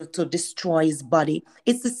 will to destroy his body.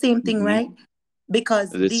 It's the same thing, Mm-hmm. right?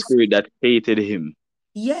 Because The these, spirit that hated him.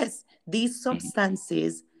 yes, these Mm-hmm.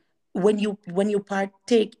 substances, when you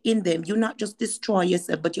partake in them, you not just destroy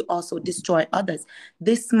yourself, but you also destroy others.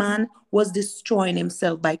 This man was destroying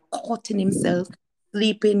himself by cutting himself,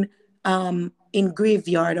 sleeping in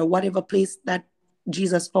graveyard or whatever place that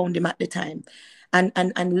Jesus found him at the time, and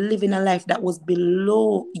living a life that was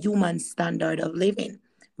below human standard of living.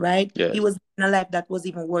 Right? He Yes. was in a life that was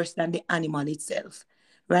even worse than the animal itself.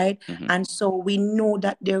 Right? Mm-hmm. And so we know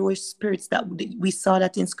that there were spirits that we saw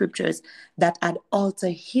that in scriptures that had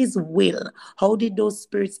altered his will. How did those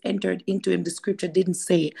spirits entered into him? The scripture didn't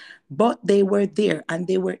say, but they were there and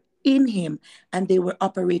they were in him and they were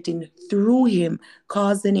operating through him,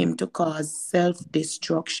 causing him to cause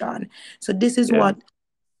self-destruction. So this is Yeah. what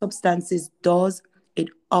substances does. It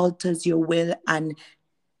alters your will, and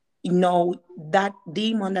that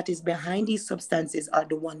demon that is behind these substances are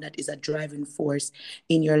the one that is a driving force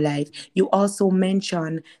in your life. You also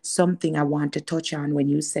mentioned something I want to touch on when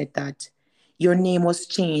you said that your name was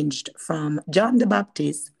changed from John the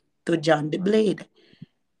Baptist to John the Blade.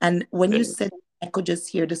 And when you Yes. said, I could just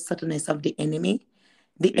hear the subtleness of the enemy.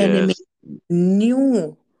 The enemy Yes.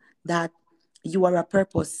 knew that you are a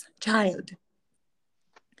purpose child.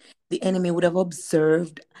 The enemy would have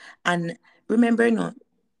observed. And remember,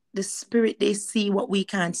 the spirit, they see what we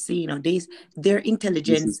can't see. Their This is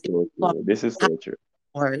intelligence is so far true. This is past so true.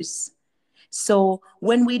 ours. So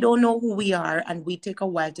when we don't know who we are and we take a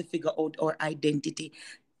while to figure out our identity,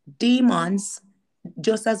 demons,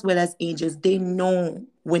 just as well as angels, they know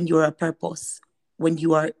when you're a purpose, when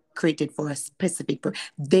you are created for a specific purpose.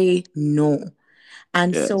 They know.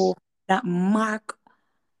 And Yes. so that mark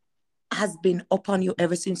has been upon you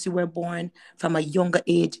ever since you were born. From a younger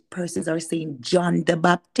age, persons are saying John the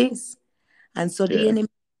Baptist. And so the Yeah. enemy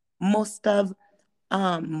must have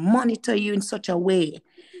monitor you in such a way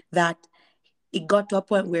that it got to a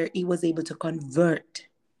point where he was able to pervert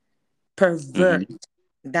Mm-hmm.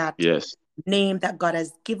 that Yes. name that God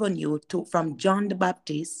has given you to from John the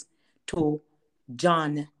Baptist to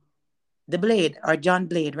John the Blade, or John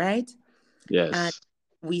Blade, right? And Yes.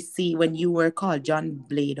 we see when you were called John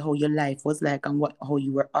Blade, how your life was like and how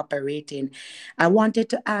you were operating. I wanted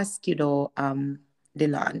to ask you though,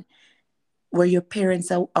 Dillon, were your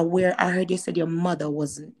parents aware? I heard you said your father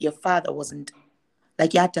wasn't,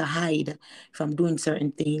 like you had to hide from doing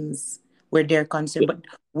certain things where they're concerned. But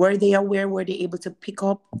were they aware? Were they able to pick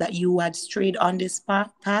up that you had strayed on this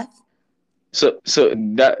path? So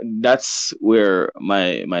that's where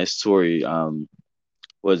my story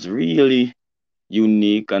was really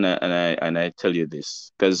unique, and I tell you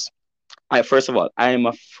this because I first of all I am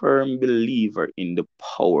a firm believer in the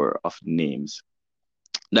power of names.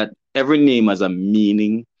 That every name has a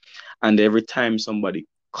meaning, and every time somebody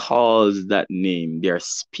calls that name, they're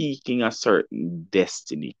speaking a certain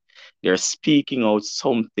destiny. They're speaking out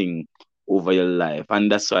something over your life.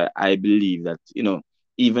 And that's why I believe that,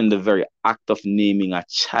 even the very act of naming a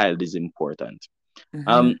child is important. Mm-hmm.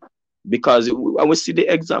 Um, because I will see the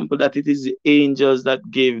example that it is the angels that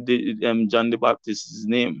gave John the Baptist his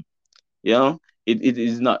name. You know, it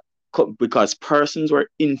is not because persons were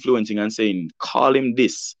influencing and saying, call him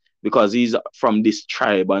this because he's from this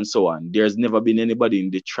tribe and so on. There's never been anybody in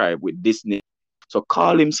the tribe with this name. So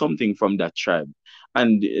call him something from that tribe.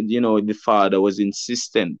 And, the father was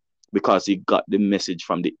insistent because he got the message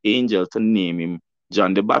from the angel to name him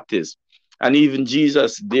John the Baptist. And even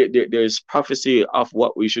Jesus, there's prophecy of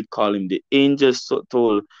what we should call him. The angels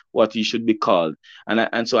told what he should be called.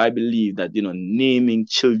 And so I believe that naming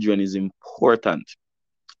children is important.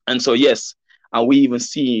 And so yes, and we even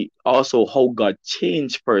see also how God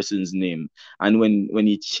changed person's name. And when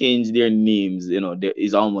he changed their names, there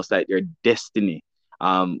is almost like their destiny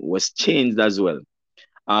was changed as well.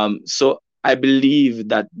 So I believe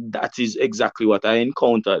that that is exactly what I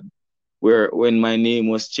encountered where when my name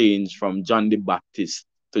was changed from John the Baptist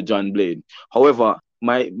to John Blade. However,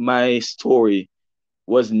 my story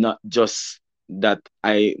was not just that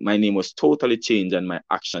my name was totally changed and my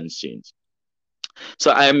actions changed.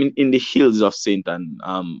 So I'm in the hills of Saint Anne.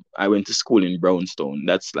 I went to school in Brownstone.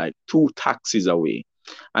 That's like 2 taxis away,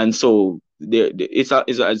 and so it's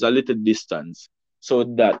a little distance. So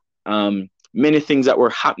that Many things that were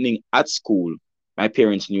happening at school, my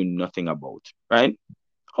parents knew nothing about, right?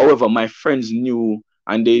 However, my friends knew,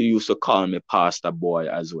 and they used to call me Pastor Boy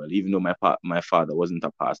as well, even though my father wasn't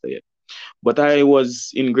a pastor yet. But I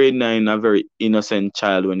was in grade nine, a very innocent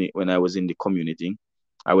child when I was in the community.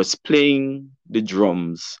 I was playing the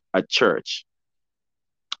drums at church.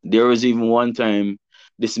 There was even one time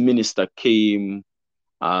this minister came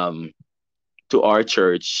um, to our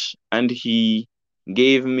church and he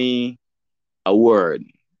gave me a word.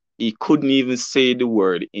 He couldn't even say the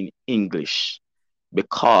word in English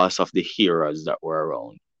because of the hearers that were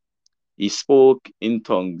around. He spoke in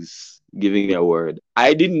tongues, giving me a word.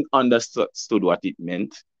 I didn't understood what it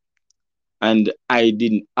meant, and I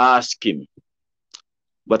didn't ask him.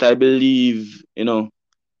 But I believe,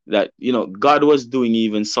 that God was doing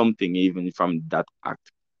even something even from that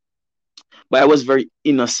act. But I was very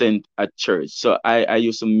innocent at church, so I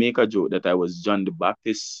used to make a joke that I was John the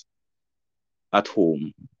Baptist at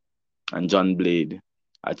home and John Blade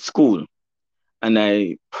at school, and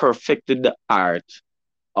I perfected the art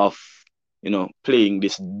of playing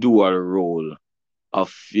this dual role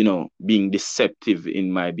of being deceptive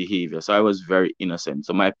in my behavior. So I was very innocent.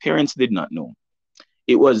 So my parents did not know.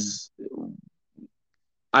 It was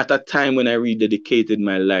at a time when I rededicated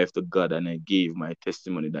my life to God and I gave my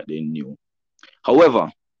testimony that they knew.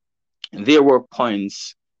 However, there were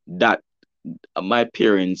points that my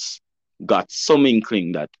parents got some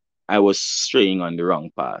inkling that I was straying on the wrong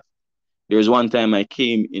path. There was one time I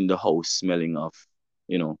came in the house smelling of,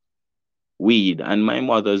 you know, weed, and my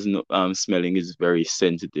mother's smelling is very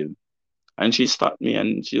sensitive. And she stopped me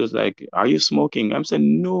and she was like, "Are you smoking?" I'm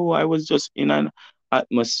saying, "No, I was just in an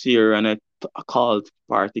atmosphere and I called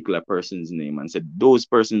particular person's name and said those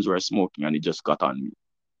persons were smoking and it just got on me,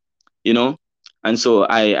 you know?" And so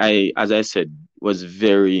as I said, was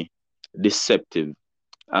very deceptive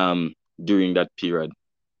during that period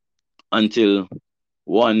until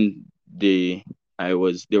one day there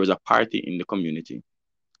was a party in the community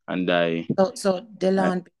and So I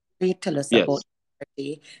Dillon, you tell us about yes, the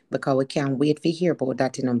birthday because we can't wait to hear about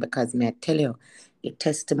that, because may I tell you, your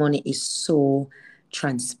testimony is so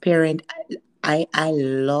transparent. I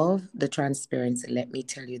love the transparency, let me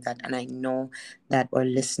tell you that. And I know that our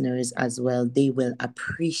listeners as well, they will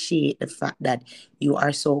appreciate the fact that you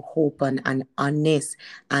are so open and honest.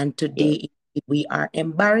 And yes, today we are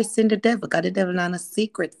embarrassing the devil, because the devil not a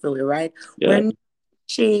secret for you, right? yes, We're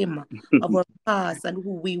shame of our past and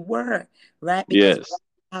who we were, right? Because we yes,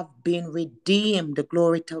 have been redeemed, the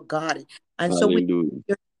glory to God. And so we hallelujah,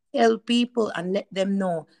 tell people and let them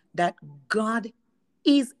know that God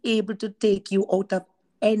is able to take you out of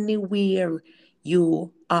anywhere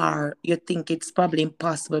you are. You think it's probably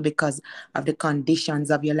impossible because of the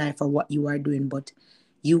conditions of your life or what you are doing, but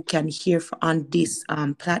you can hear on this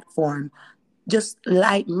platform just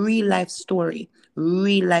like real life story,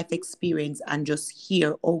 real life experience, and just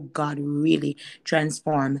hear, oh God, really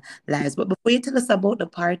transform lives. But before you tell us about the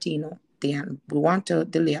party, Dan, we want to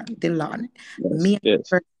Dillon. yes, Me and yes.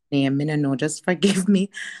 first name, I don't know, just forgive me.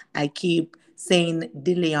 I keep saying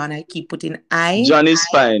Dillon, I keep putting John is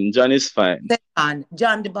fine. John is fine. John,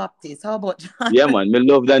 John the Baptist. How about John? Yeah, man. Me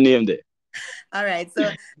love that name there. All right,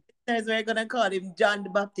 so listeners, we're gonna call him John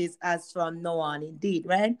the Baptist as from now on, indeed,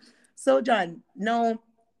 right? So, John, now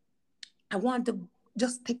I want to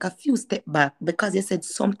just take a few steps back because you said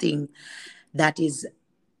something that is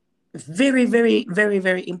very, very, very,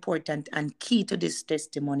 very important and key to this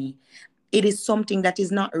testimony. It is something that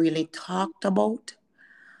is not really talked about,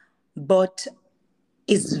 but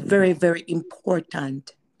is very, very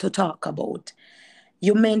important to talk about.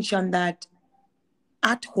 You mentioned that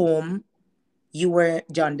at home you were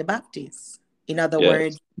John the Baptist. In other Yes.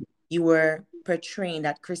 words, you were portraying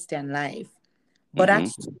that Christian life. But at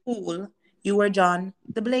Mm-hmm. school, you were John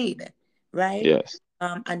the Blade, right? Yes.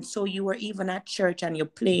 And so you were even at church and you're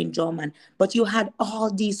playing drum, but you had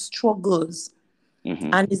all these struggles,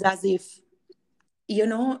 Mm-hmm. and it's as if you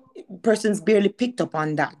know persons barely picked up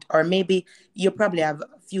on that, or maybe you probably have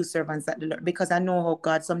a few servants that the Lord, because I know how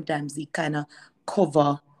God sometimes He kind of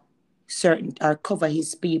cover certain or cover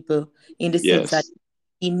His people in the sense that Yes.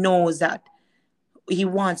 He knows that he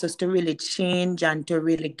wants us to really change and to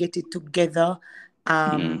really get it together.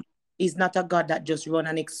 Mm-hmm. He's not a God that just run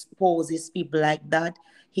and exposes people like that.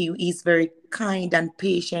 He is very kind and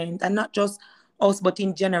patient, and not just us, but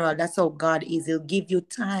in general. That's how God is. He'll give you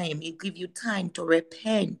time. He'll give you time to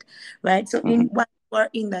repent, right? So Mm-hmm. in while we're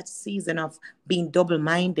in that season of being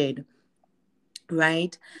double-minded,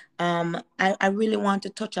 right? I really want to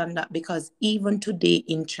touch on that because even today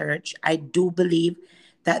in church, I do believe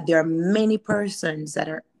that there are many persons that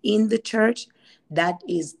are in the church That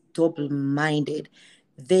is double minded.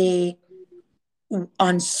 They,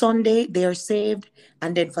 on Sunday, they are saved,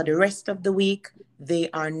 and then for the rest of the week, they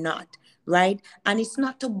are not. Right? And it's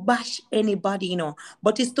not to bash anybody,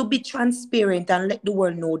 but it's to be transparent and let the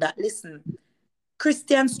world know that, listen,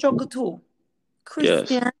 Christians struggle too. Yes.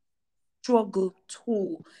 Christians struggle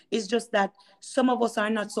too. It's just that some of us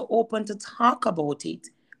are not so open to talk about it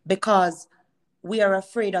because we are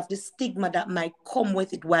afraid of the stigma that might come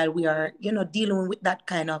with it while we are, dealing with that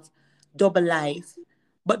kind of double life.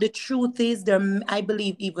 But the truth is, I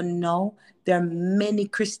believe even now, there are many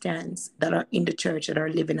Christians that are in the church that are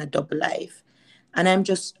living a double life. And I'm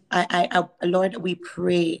just, Lord, we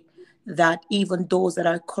pray that even those that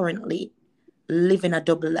are currently living a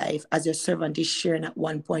double life, as your servant is sharing at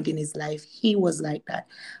one point in his life, he was like that.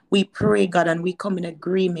 We pray, God, and we come in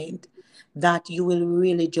agreement that you will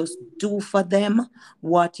really just do for them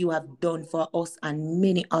what you have done for us and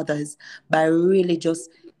many others by really just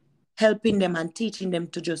helping them and teaching them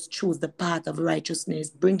to just choose the path of righteousness,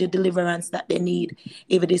 bring the deliverance that they need.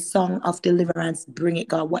 If it is song of deliverance, bring it,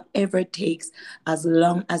 God, whatever it takes, as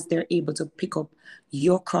long as they're able to pick up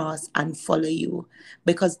your cross and follow you.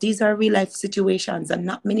 Because these are real life situations and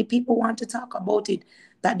not many people want to talk about it,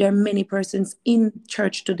 that there are many persons in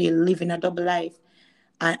church today living a double life.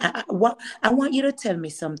 I want you to tell me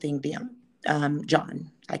something, dear,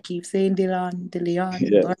 John. I keep saying Dillon,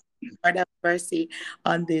 Yes. Lord have mercy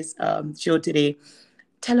on this show today.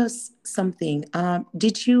 Tell us something.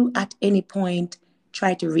 Did you at any point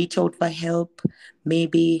try to reach out for help,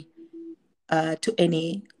 maybe to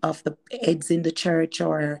any of the heads in the church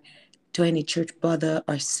or to any church brother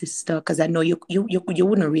or sister? Because I know you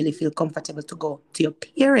wouldn't really feel comfortable to go to your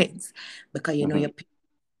parents because you know Mhm. your parents,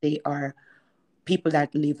 they are people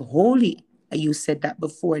that live holy. You said that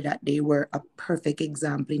before, that they were a perfect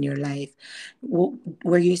example in your life.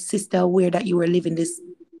 Were your sister aware that you were living this?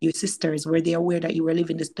 Your sisters, were they aware that you were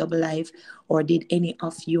living this double life, or did any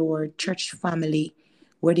of your church family,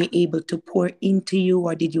 were they able to pour into you,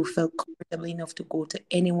 or did you feel comfortable enough to go to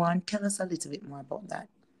anyone? Tell us a little bit more about that.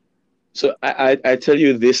 So I tell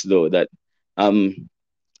you this though, that um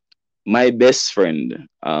my best friend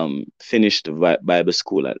finished Bible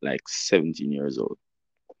school at like 17 years old.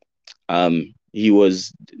 He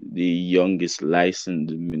was the youngest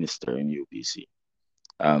licensed minister in UBC.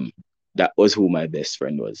 Um, that was who my best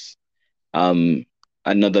friend was. Um,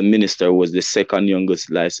 Another minister was the second youngest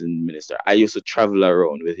licensed minister. I used to travel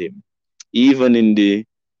around with him, even in the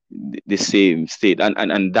same state,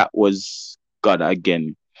 and that was God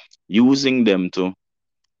again using them to,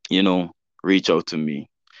 you know, reach out to me,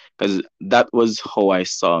 because that was how I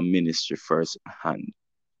saw ministry firsthand.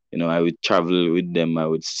 I would travel with them, I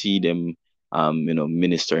would see them,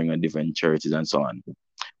 ministering at different churches and so on.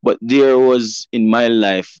 But there was in my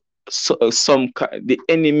life, the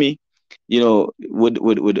enemy,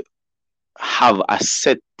 would have a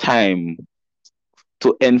set time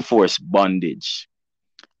to enforce bondage,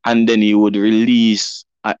 and then he would release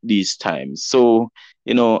at these times. So,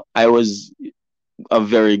 I was a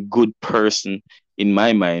very good person in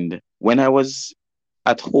my mind when I was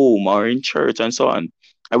at home or in church and so on.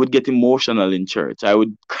 I would get emotional in church. I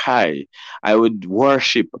would cry. I would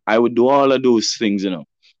worship. I would do all of those things.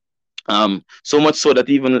 So much so that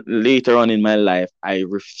even later on in my life, I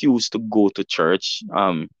refused to go to church.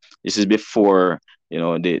 This is before,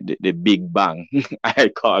 the big bang, I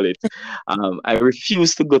call it. I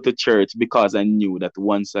refused to go to church because I knew that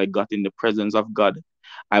once I got in the presence of God,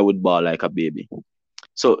 I would bawl like a baby.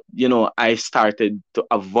 So, I started to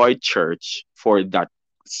avoid church for that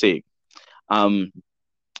sake. Um,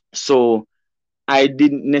 so I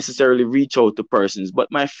didn't necessarily reach out to persons,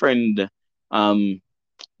 but my friend, um,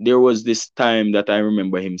 there was this time that I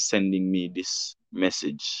remember him sending me this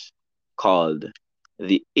message called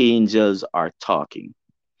 "The Angels Are Talking,"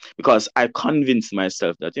 because I convinced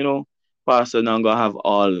myself that, Pastor now gonna have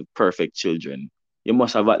all perfect children. You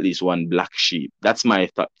must have at least one black sheep. That's my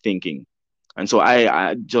thinking. And so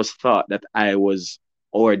I just thought that I was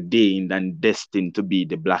ordained and destined to be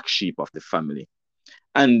the black sheep of the family.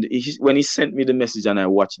 And when he sent me the message and I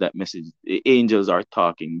watched that message, the angels are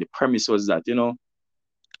talking. The premise was that,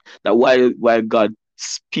 that while God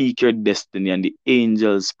speak your destiny and the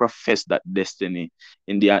angels profess that destiny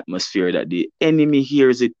in the atmosphere, that the enemy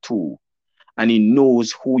hears it too, and he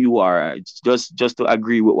knows who you are. It's just to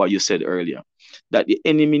agree with what you said earlier, that the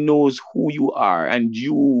enemy knows who you are, and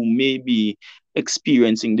you may be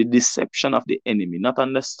experiencing the deception of the enemy, not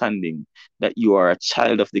understanding that you are a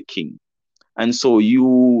child of the king. And so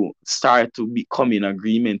you start to become in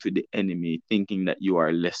agreement with the enemy, thinking that you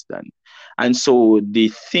are less than. And so the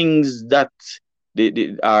things that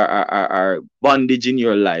our bondage in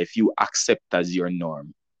your life you accept as your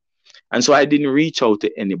norm. And so I didn't reach out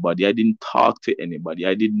to anybody. I didn't talk to anybody.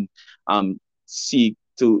 I didn't seek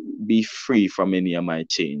to be free from any of my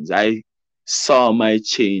chains. I saw my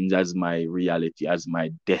chains as my reality, as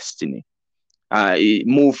my destiny. It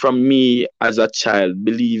moved from me as a child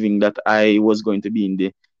believing that I was going to be in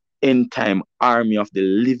the end time army of the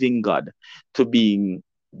living God to being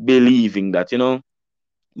believing that,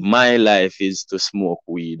 my life is to smoke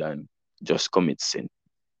weed and just commit sin.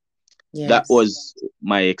 That Yes. was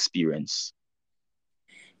my experience.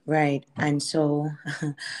 Right. And so,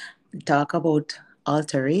 talk about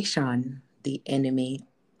alteration. The enemy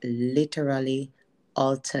literally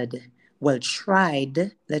altered, well,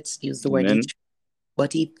 tried, let's use the word, Amen.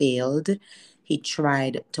 but he failed. He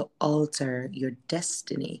tried to alter your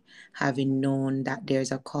destiny, having known that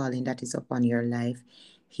there's a calling that is upon your life.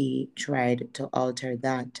 He tried to alter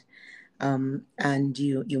that. And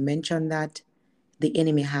you mentioned that the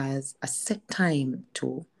enemy has a set time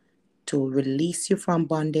to release you from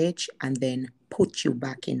bondage and then put you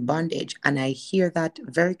back in bondage. And I hear that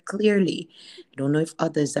very clearly. I don't know if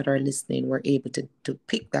others that are listening were able to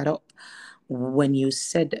pick that up when you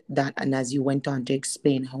said that, and as you went on to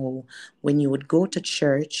explain how when you would go to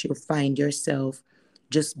church, you find yourself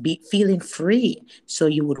just be feeling free. So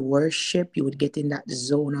you would worship, you would get in that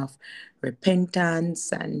zone of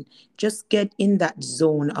repentance and just get in that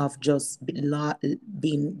zone of just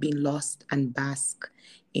being lost and bask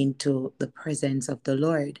into the presence of the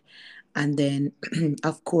Lord. And then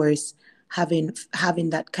of course having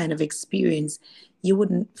that kind of experience, you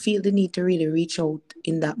wouldn't feel the need to really reach out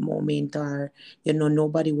in that moment, or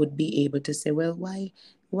nobody would be able to say, well, why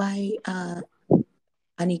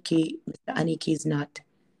Anikey, Mr. Anikey is not,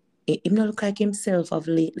 him not look like himself of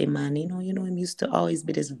lately, man. Him used to always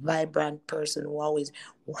be this vibrant person who always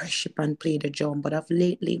worship and play the drum, but of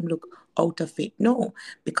lately him look out of it. No,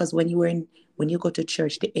 because when you go to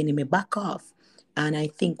church, the enemy back off. And I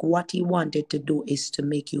think what he wanted to do is to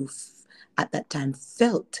make you at that time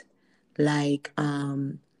felt like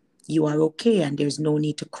you are okay and there's no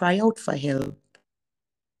need to cry out for help.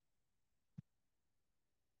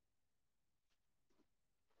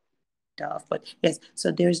 Off. But yes,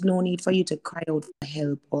 so there's no need for you to cry out for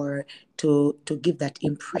help or to give that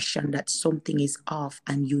impression that something is off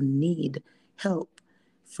and you need help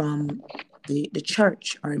from the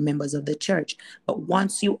church or members of the church. But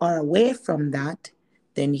once you are away from that,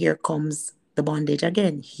 then here comes the bondage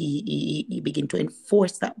again. He begin to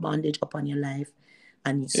enforce that bondage upon your life,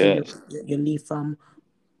 and so Yes. you leave from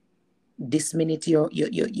this minute you're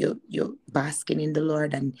basking in the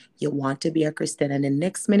Lord and you want to be a Christian, and the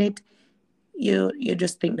next minute you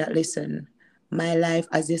just think that, listen, my life,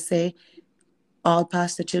 as you say, all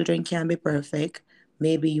pastor children can be perfect.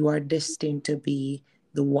 Maybe you are destined to be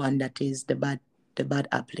the one that is the bad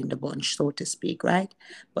apple in the bunch, so to speak, right?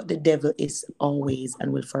 But the devil is always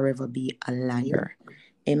and will forever be a liar.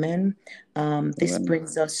 Amen. This Amen.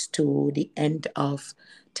 brings us to the end of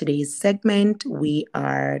today's segment. We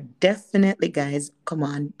are definitely, guys, come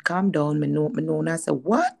on, calm down. Minona said,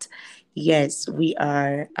 what? Yes, we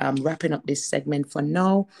are wrapping up this segment for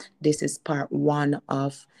now. This is part one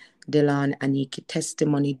of Dillon Anikey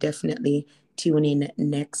testimony. Definitely tune in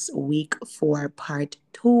next week for part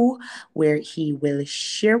two, where he will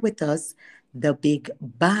share with us the big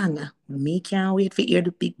bang. Me can't wait to hear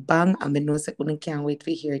the big bang, and I know Sekunin can't wait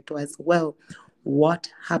to hear it as well. What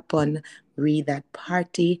happened? Read that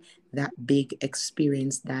party, that big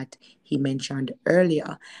experience that he mentioned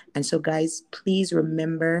earlier. And so, guys, please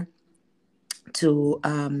remember to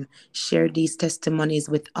share these testimonies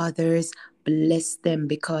with others. Bless them,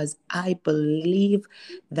 because I believe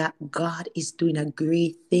that God is doing a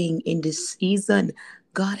great thing in this season.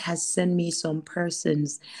 God has sent me some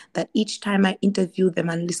persons that each time I interview them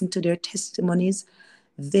and listen to their testimonies,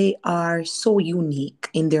 they are so unique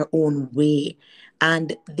in their own way,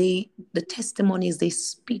 and the testimonies, they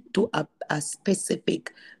speak to a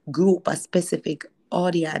specific group, a specific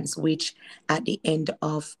audience, which at the end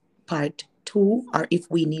of part two, or if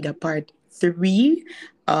we need a part three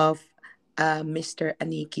of Mr.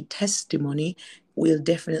 Anikey testimony, we'll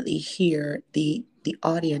definitely hear the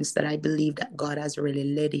audience that I believe that God has really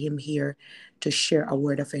led him here to share a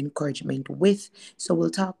word of encouragement with. So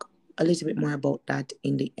we'll talk a little bit more about that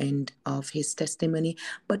in the end of his testimony.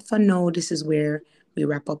 But for now, this is where we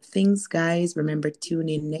wrap up things, guys. Remember, tune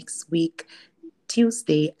in next week,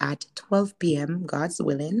 Tuesday at 12 p.m., God's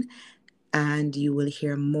willing, and you will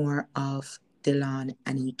hear more of Dillon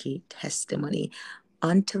Anikey testimony.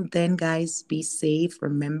 Until then, guys, be safe.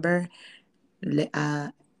 Remember,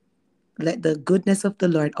 Let the goodness of the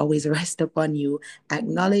Lord always rest upon you.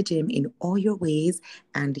 Acknowledge him in all your ways,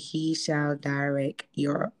 and he shall direct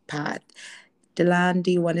your path. Dillon,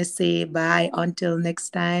 do you want to say bye until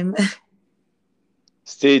next time?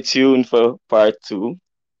 Stay tuned for part two.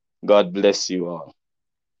 God bless you all.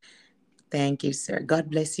 Thank you, sir. God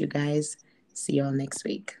bless you guys. See you all next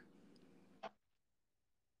week.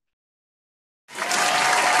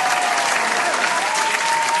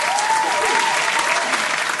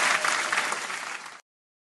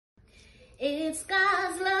 It's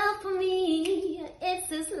God's love for me. It's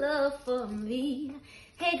His love for me.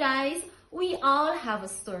 Hey guys, we all have a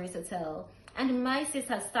story to tell. And my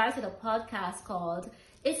sister started a podcast called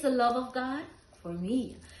It's the Love of God for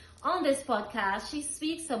Me. On this podcast, she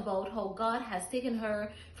speaks about how God has taken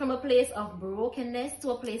her from a place of brokenness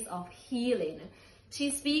to a place of healing.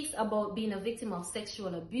 She speaks about being a victim of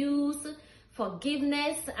sexual abuse,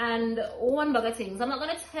 forgiveness, and one bag of things. I'm not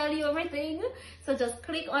going to tell you everything, so just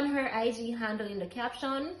click on her IG handle in the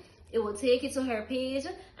caption. It will take you to her page,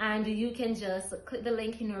 and you can just click the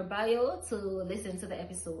link in her bio to listen to the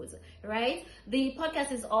episodes, right? The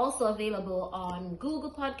podcast is also available on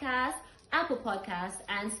Google Podcasts, Apple Podcasts,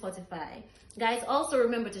 and Spotify. Guys, also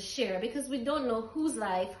remember to share, because we don't know whose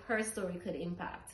life her story could impact.